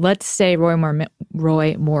is that let's say Roy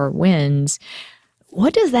Moore wins.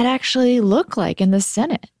 What does that actually look like in the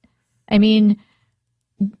Senate? I mean,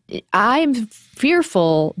 I'm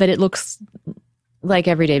fearful that it looks like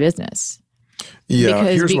everyday business. Yeah,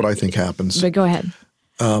 here's what I think happens. But go ahead.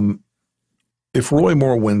 If Roy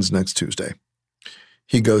Moore wins next Tuesday,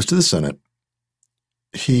 he goes to the Senate.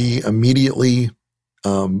 He immediately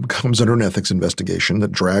comes under an ethics investigation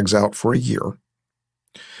that drags out for a year,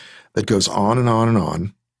 that goes on and on and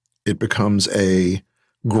on. It becomes a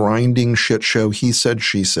grinding shit show, he said,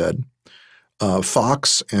 she said.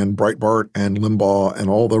 Fox and Breitbart and Limbaugh and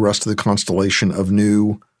all the rest of the constellation of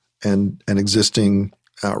new and existing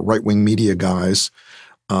right-wing media guys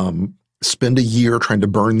spend a year trying to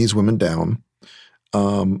burn these women down.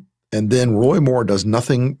 And then Roy Moore does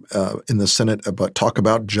nothing in the Senate but talk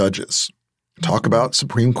about judges, talk about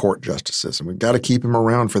Supreme Court justices. And we've got to keep him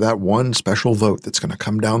around for that one special vote that's going to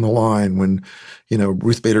come down the line when,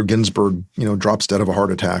 Ruth Bader Ginsburg, drops dead of a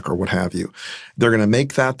heart attack or what have you. They're going to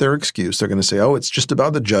make that their excuse. They're going to say, oh, it's just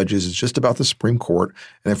about the judges. It's just about the Supreme Court.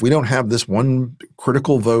 And if we don't have this one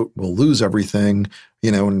critical vote, we'll lose everything,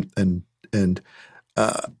 and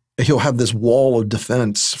he'll have this wall of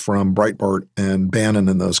defense from Breitbart and Bannon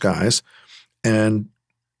and those guys. And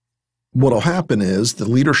what'll happen is the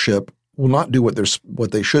leadership will not do what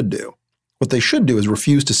they should do. What they should do is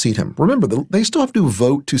refuse to seat him. Remember, they still have to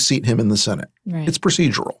vote to seat him in the Senate. Right. It's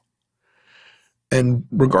procedural. And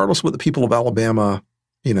regardless of what the people of Alabama,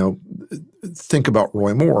 think about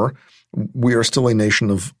Roy Moore, we are still a nation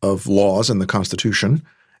of laws and the Constitution.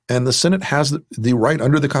 And the Senate has the right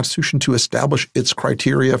under the Constitution to establish its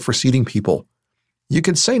criteria for seating people. You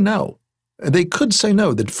could say no. They could say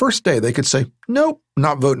no. The first day they could say, nope,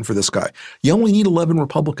 not voting for this guy. You only need 11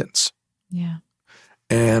 Republicans. Yeah.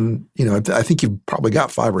 And, I think you've probably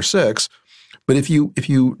got 5 or 6. But if you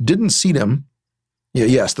didn't seat him,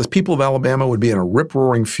 yes, the people of Alabama would be in a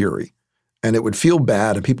rip-roaring fury. And it would feel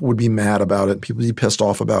bad and people would be mad about it. People would be pissed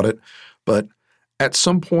off about it. But at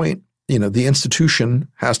some point, the institution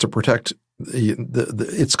has to protect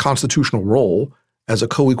its constitutional role as a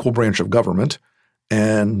co-equal branch of government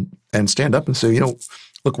and stand up and say,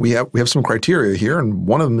 look, we have some criteria here, and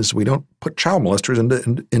one of them is we don't put child molesters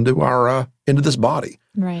into this body.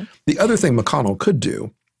 Right. The other thing McConnell could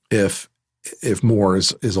do if Moore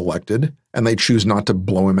is elected and they choose not to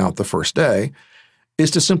blow him out the first day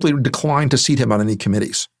is to simply decline to seat him on any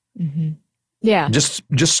committees. Mm-hmm. Yeah.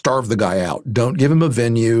 Just starve the guy out. Don't give him a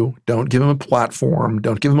venue. Don't give him a platform.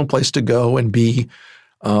 Don't give him a place to go and be,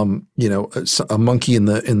 a monkey in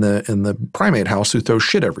the primate house who throws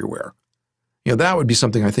shit everywhere. That would be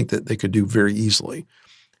something I think that they could do very easily.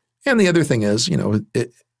 And the other thing is,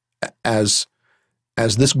 as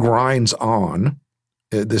this grinds on,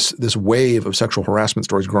 this wave of sexual harassment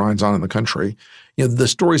stories grinds on in the country, the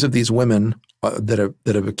stories of these women that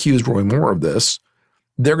have accused Roy Moore of this,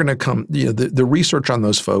 they're going to come, the research on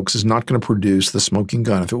those folks is not going to produce the smoking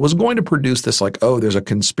gun. If it was going to produce this there's a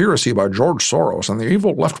conspiracy by George Soros and the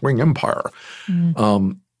evil left-wing empire,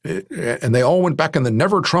 and they all went back in the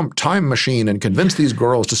never Trump time machine and convinced these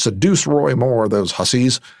girls to seduce Roy Moore, those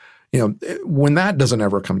hussies, when that doesn't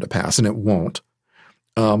ever come to pass, and it won't,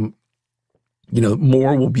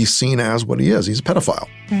 Moore will be seen as what he is. He's a pedophile.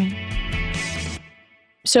 Right.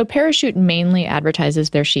 So Parachute mainly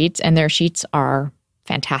advertises their sheets, and their sheets are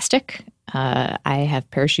fantastic. I have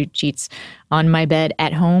Parachute sheets on my bed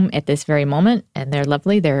at home at this very moment, and they're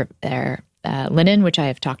lovely. They're linen, which I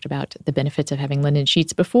have talked about the benefits of having linen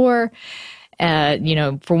sheets before.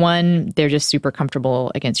 For one, they're just super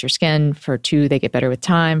comfortable against your skin. For 2, they get better with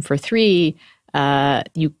time. For 3,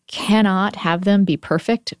 you cannot have them be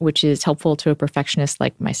perfect, which is helpful to a perfectionist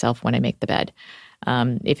like myself when I make the bed.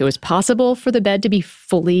 If it was possible for the bed to be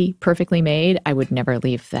fully perfectly made, I would never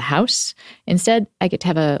leave the house. Instead, I get to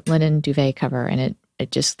have a linen duvet cover, and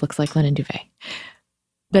it just looks like linen duvet.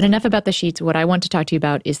 But enough about the sheets. What I want to talk to you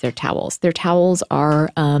about is their towels. Their towels are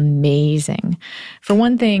amazing. For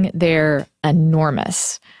one thing, they're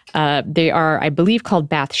enormous. They are, I believe, called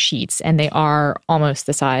bath sheets, and they are almost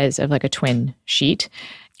the size of like a twin sheet.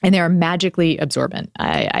 And they are magically absorbent.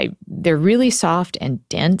 They're really soft and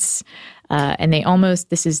dense. And they almost,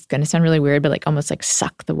 this is going to sound really weird, but almost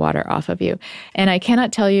suck the water off of you. And I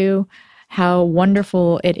cannot tell you how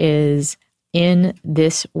wonderful it is in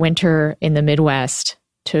this winter in the Midwest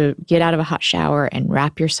to get out of a hot shower and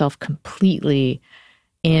wrap yourself completely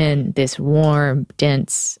in this warm,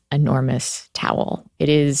 dense, enormous towel. It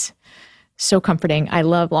is so comforting. I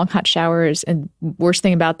love long hot showers, and worst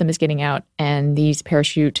thing about them is getting out, and these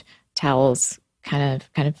parachute towels kind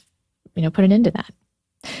of put an end to that.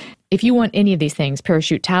 If you want any of these things,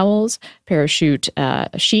 parachute towels, parachute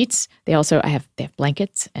sheets, they have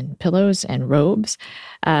blankets and pillows and robes.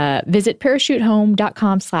 Visit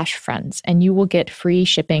parachutehome.com/friends, and you will get free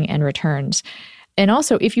shipping and returns. And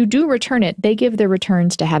also, if you do return it, they give the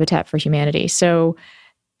returns to Habitat for Humanity. So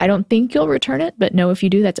I don't think you'll return it, but no, if you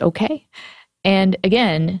do, that's okay. And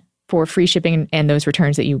again, for free shipping and those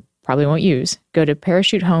returns that you probably won't use, go to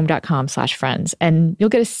parachutehome.com/friends, and you'll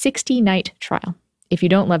get a 60-night trial. If you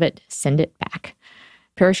don't love it, send it back.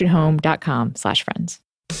 parachutehome.com/friends.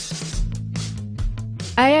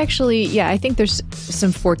 I think there's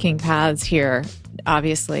some forking paths here,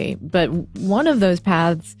 obviously, but one of those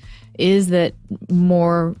paths is that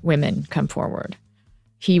more women come forward.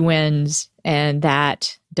 He wins, and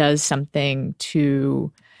that does something to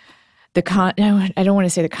I don't want to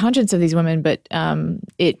say the conscience of these women, but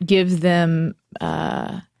it gives them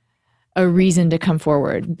a reason to come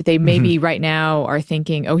forward. They maybe right now are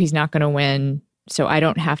thinking, oh, he's not going to win, so I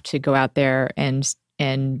don't have to go out there and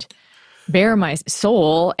bare my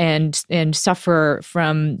soul and suffer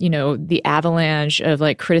from, the avalanche of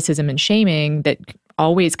like criticism and shaming that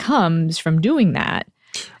always comes from doing that.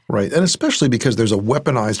 Right. And especially because there's a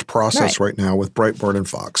weaponized process right now with Breitbart and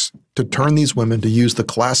Fox to turn these women to use the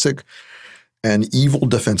classic and evil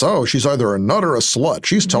defense. Oh, she's either a nut or a slut.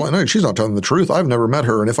 She's not telling the truth. I've never met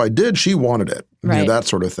her. And if I did, she wanted it. Right. That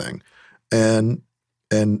sort of thing. And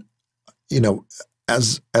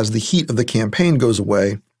as the heat of the campaign goes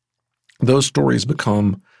away, those stories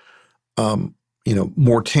become,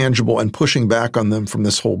 more tangible, and pushing back on them from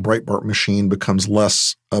this whole Breitbart machine becomes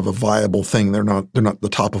less of a viable thing. They're not the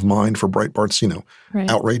top of mind for Breitbart's,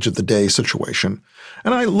 outrage of the day situation.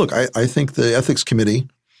 And I think the ethics committee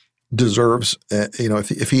deserves,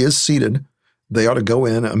 if he is seated, they ought to go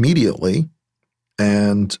in immediately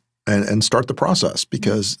and start the process,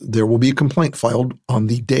 because there will be a complaint filed on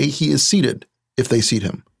the day he is seated if they seat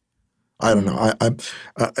him. I don't know.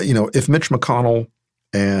 If Mitch McConnell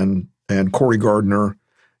and Cory Gardner,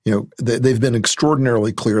 they've been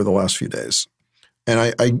extraordinarily clear the last few days. And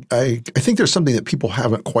I think there's something that people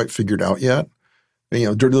haven't quite figured out yet.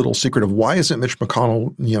 Dirty little secret of why isn't Mitch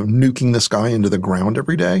McConnell, nuking this guy into the ground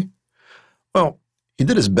every day? Well, he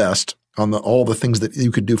did his best on all the things that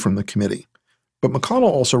you could do from the committee. But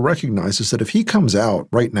McConnell also recognizes that if he comes out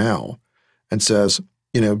right now and says,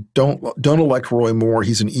 don't elect Roy Moore,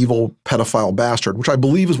 he's an evil pedophile bastard, which I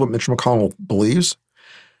believe is what Mitch McConnell believes,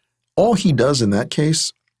 all he does in that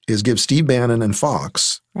case is give Steve Bannon and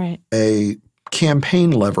Fox a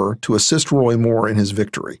campaign lever to assist Roy Moore in his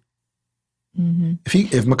victory. Mm-hmm.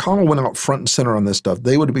 If McConnell went out front and center on this stuff,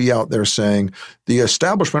 they would be out there saying, the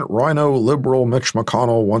establishment rhino liberal Mitch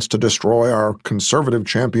McConnell wants to destroy our conservative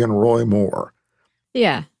champion Roy Moore.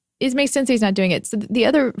 Yeah. It makes sense he's not doing it. So the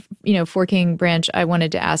other, forking branch I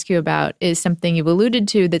wanted to ask you about is something you've alluded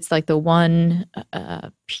to that's like the one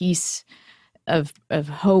piece of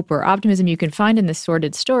hope or optimism you can find in this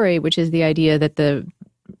sordid story, which is the idea that the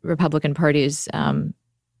Republican Party is,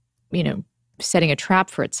 setting a trap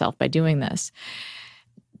for itself by doing this.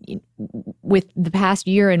 With the past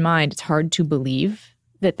year in mind, it's hard to believe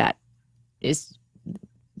that is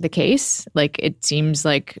the case. Like, it seems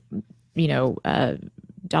like,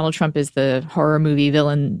 Donald Trump is the horror movie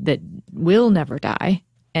villain that will never die,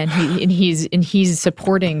 and he's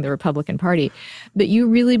supporting the Republican Party. But you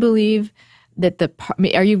really believe that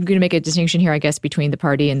are you going to make a distinction here, I guess, between the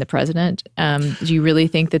party and the president? Do you really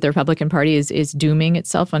think that the Republican Party is dooming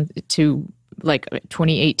itself to like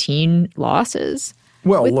 2018 losses?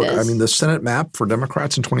 Well, look, I mean, the Senate map for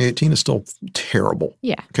Democrats in 2018 is still terrible.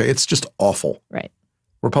 Yeah. Okay. It's just awful. Right.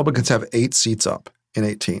 Republicans have 8 seats up in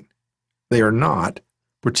 18. They are not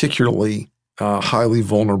particularly highly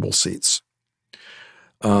vulnerable seats.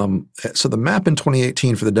 So the map in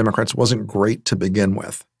 2018 for the Democrats wasn't great to begin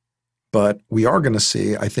with. But we are going to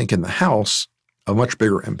see, I think, in the House, a much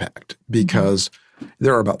bigger impact, because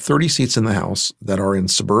there are about 30 seats in the House that are in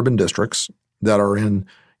suburban districts, that are in,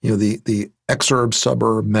 the exurb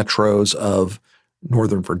suburb metros of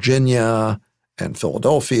Northern Virginia and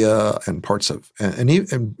Philadelphia and parts of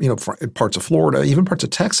parts of Florida, even parts of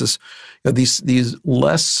Texas. These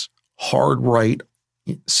less hard right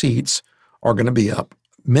seats are going to be up.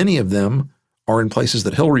 Many of them are in places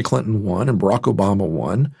that Hillary Clinton won and Barack Obama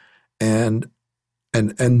won. And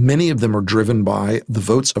many of them are driven by the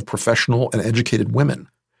votes of professional and educated women.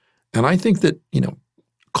 And I think that,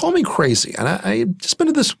 call me crazy. And I've just been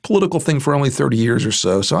at this political thing for only 30 years or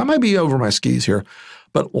so I might be over my skis here.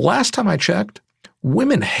 But last time I checked,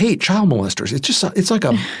 women hate child molesters.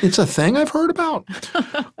 It's a thing I've heard about.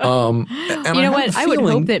 And you know what? I would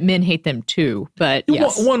hope that men hate them too, but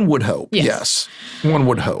yes. One would hope, yes. One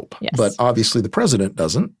would hope. Yes. But obviously the president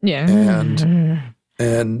doesn't. Yeah.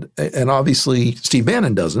 And obviously Steve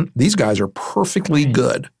Bannon doesn't. These guys are perfectly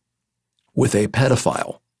good with a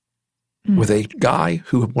pedophile, with a guy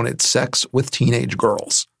who wanted sex with teenage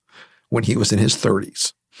girls when he was in his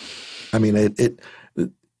 30s. I mean,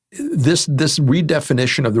 this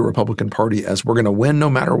redefinition of the Republican Party as we're going to win no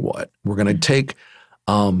matter what. We're going to take,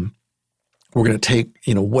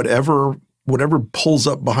 whatever pulls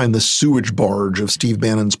up behind the sewage barge of Steve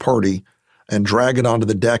Bannon's party and drag it onto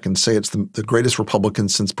the deck and say it's the greatest Republican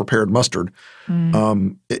since prepared mustard.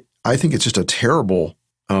 I think it's just a terrible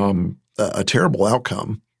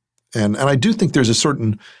outcome. And I do think there's a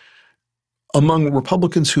certain among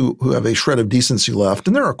Republicans who have a shred of decency left,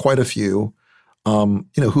 and there are quite a few. Who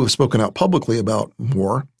have spoken out publicly about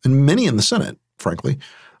war, and many in the Senate, frankly,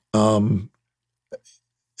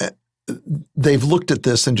 they've looked at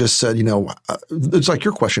this and just said, it's like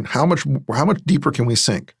your question: how much deeper can we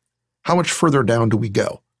sink? How much further down do we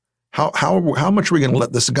go? How much are we going to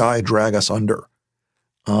let this guy drag us under?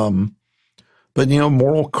 But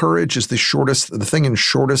moral courage is the thing in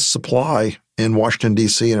shortest supply in Washington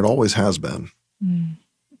D.C., and it always has been.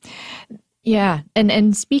 Yeah.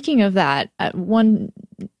 And speaking of that, one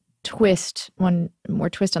more twist on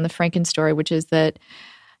the Franken story, which is that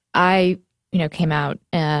I, came out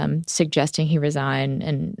suggesting he resign.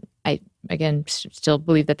 And I, again, still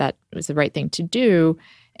believe that was the right thing to do.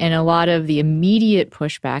 And a lot of the immediate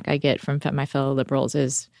pushback I get from my fellow liberals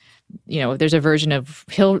is, there's a version of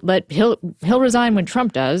he'll resign when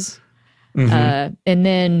Trump does. And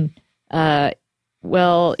then,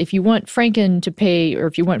 well, if you want Franken to pay, or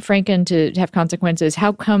if you want Franken to have consequences,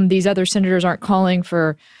 how come these other senators aren't calling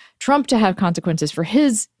for Trump to have consequences for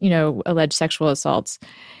his, alleged sexual assaults?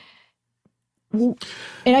 And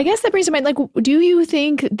I guess that brings to mind, do you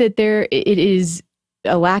think that it is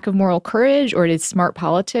a lack of moral courage, or it is smart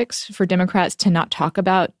politics for Democrats to not talk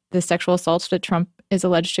about the sexual assaults that Trump is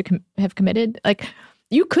alleged to have committed?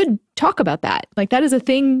 You could talk about that. That is a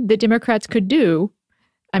thing that Democrats could do.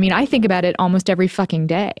 I mean, I think about it almost every fucking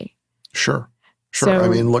day. Sure. So, I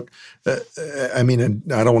mean, look, and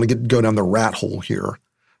I don't want to go down the rat hole here,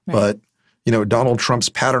 but, Donald Trump's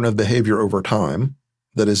pattern of behavior over time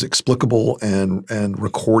that is explicable and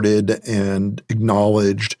recorded and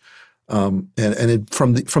acknowledged, from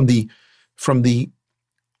the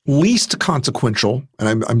least consequential,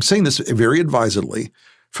 and I'm saying this very advisedly,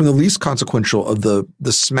 from the least consequential of the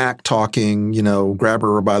smack talking, grab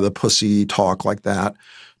her by the pussy talk like that,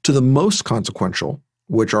 to the most consequential,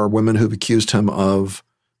 which are women who've accused him of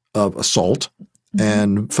assault,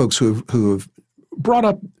 and folks who have brought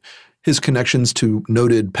up his connections to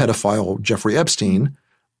noted pedophile Jeffrey Epstein.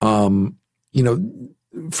 From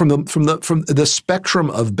the spectrum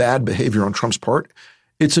of bad behavior on Trump's part,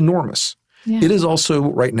 it's enormous. Yeah. It is also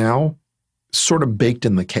right now sort of baked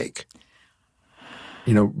in the cake.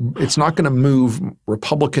 It's not going to move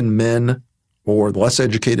Republican men or the less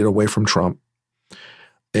educated away from Trump.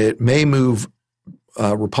 It may move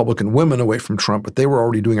Republican women away from Trump, but they were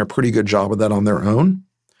already doing a pretty good job of that on their own.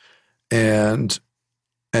 And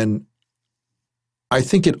I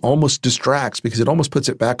think it almost distracts because it almost puts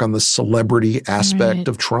it back on the celebrity aspect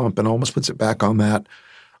of Trump, and almost puts it back on that,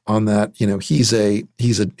 he's a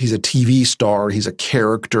TV star, he's a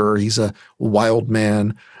character, he's a wild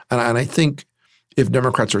man. And I think if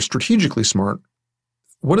Democrats are strategically smart,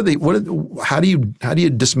 how do you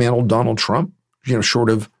dismantle Donald Trump? Short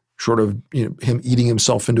of him eating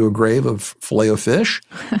himself into a grave of filet-o-fish.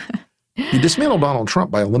 You dismantle Donald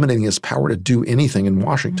Trump by eliminating his power to do anything in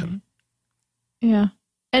Washington. Yeah,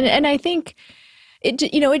 and I think it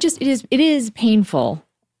is painful,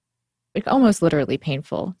 almost literally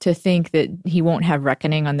painful, to think that he won't have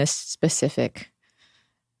reckoning on this specific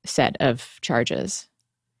set of charges.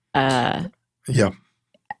 Yeah.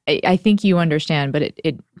 I think you understand, but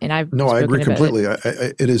I agree completely.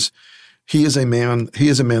 He is a man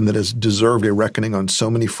that has deserved a reckoning on so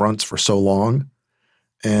many fronts for so long,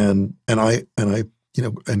 and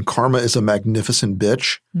karma is a magnificent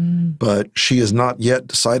bitch, but she has not yet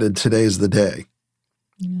decided today is the day.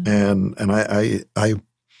 Yeah. And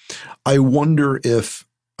I wonder if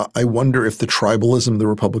the tribalism of the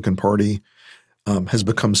Republican Party has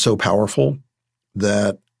become so powerful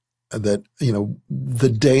that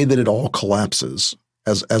the day that it all collapses,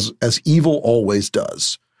 as evil always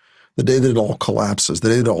does, the day that it all collapses, the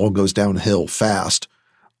day that it all goes downhill fast,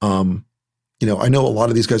 I know a lot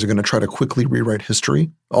of these guys are going to try to quickly rewrite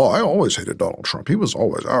history. Oh, I always hated Donald Trump. He was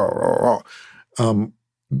always,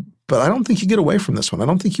 but I don't think you get away from this one. I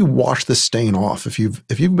don't think you wash this stain off. If you've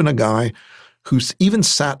been a guy who's even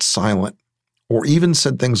sat silent or even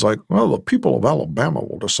said things like, well, the people of Alabama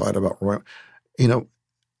will decide about,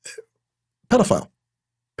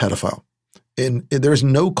 pedophile. And there's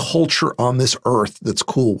no culture on this earth that's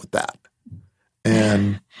cool with that.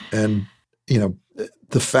 And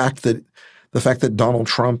the fact that Donald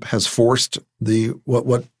Trump has forced at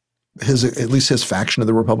least his faction of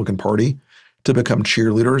the Republican Party to become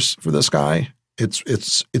cheerleaders for this guy,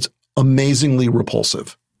 it's amazingly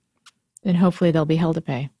repulsive. And hopefully they'll be held to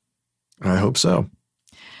pay. I hope so.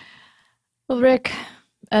 Well, Rick,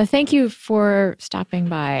 thank you for stopping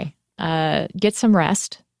by. Get some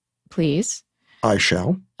rest, please. I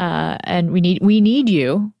shall. And we need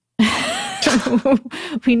you.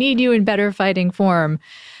 We need you in better fighting form.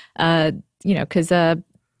 Because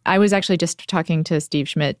I was actually just talking to Steve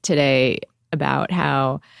Schmidt today about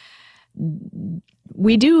how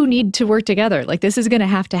we do need to work together. Like, this is going to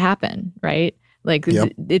have to happen, right? Like,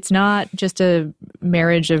 yep. It's not just a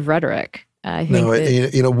marriage of rhetoric. I think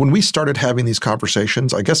when we started having these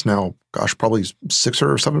conversations, I guess now, probably 6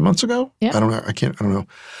 or 7 months ago. Yeah. I don't know.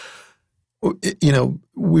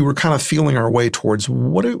 We were kind of feeling our way towards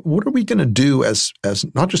what are we going to do as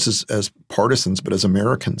not just as partisans, but as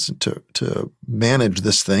Americans to manage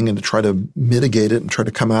this thing and to try to mitigate it and try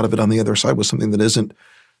to come out of it on the other side with something that isn't,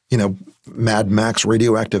 Mad Max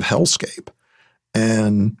radioactive hellscape.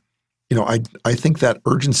 And, I think that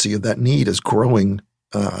urgency of that need is growing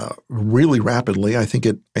really rapidly. I think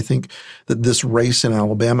that this race in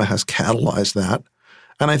Alabama has catalyzed that.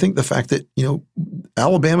 And I think the fact that,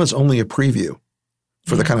 Alabama is only a preview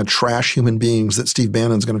for the kind of trash human beings that Steve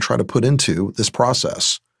Bannon's going to try to put into this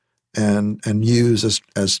process and use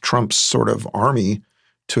as Trump's sort of army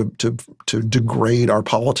to degrade our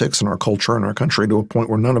politics and our culture and our country to a point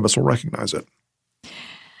where none of us will recognize it.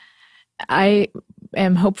 I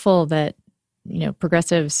am hopeful that,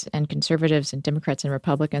 progressives and conservatives and Democrats and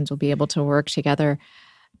Republicans will be able to work together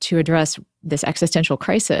to address this existential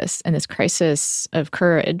crisis and this crisis of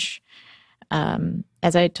courage.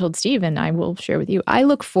 As I told Steve, and I will share with you, I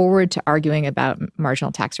look forward to arguing about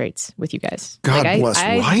marginal tax rates with you guys. God bless,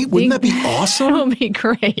 right? Wouldn't that be awesome? That would be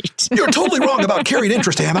great. You're totally wrong about carried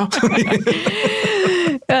interest, Hannah.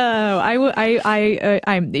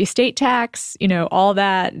 I'm the estate tax, all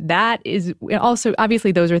that. That is also,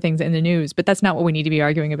 obviously, those are things in the news, but that's not what we need to be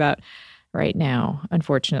arguing about right now,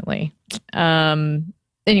 unfortunately.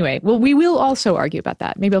 Anyway, well, we will also argue about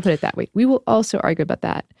that. Maybe I'll put it that way. We will also argue about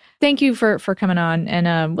that. Thank you for coming on,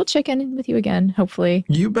 and we'll check in with you again, hopefully.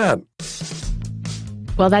 You bet.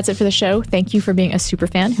 Well, that's it for the show. Thank you for being a super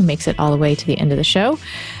fan who makes it all the way to the end of the show.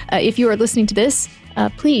 If you are listening to this,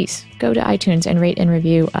 please go to iTunes and rate and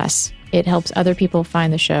review us. It helps other people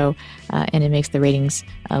find the show, and it makes the ratings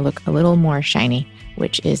look a little more shiny,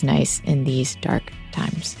 which is nice in these dark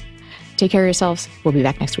times. Take care of yourselves. We'll be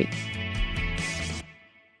back next week.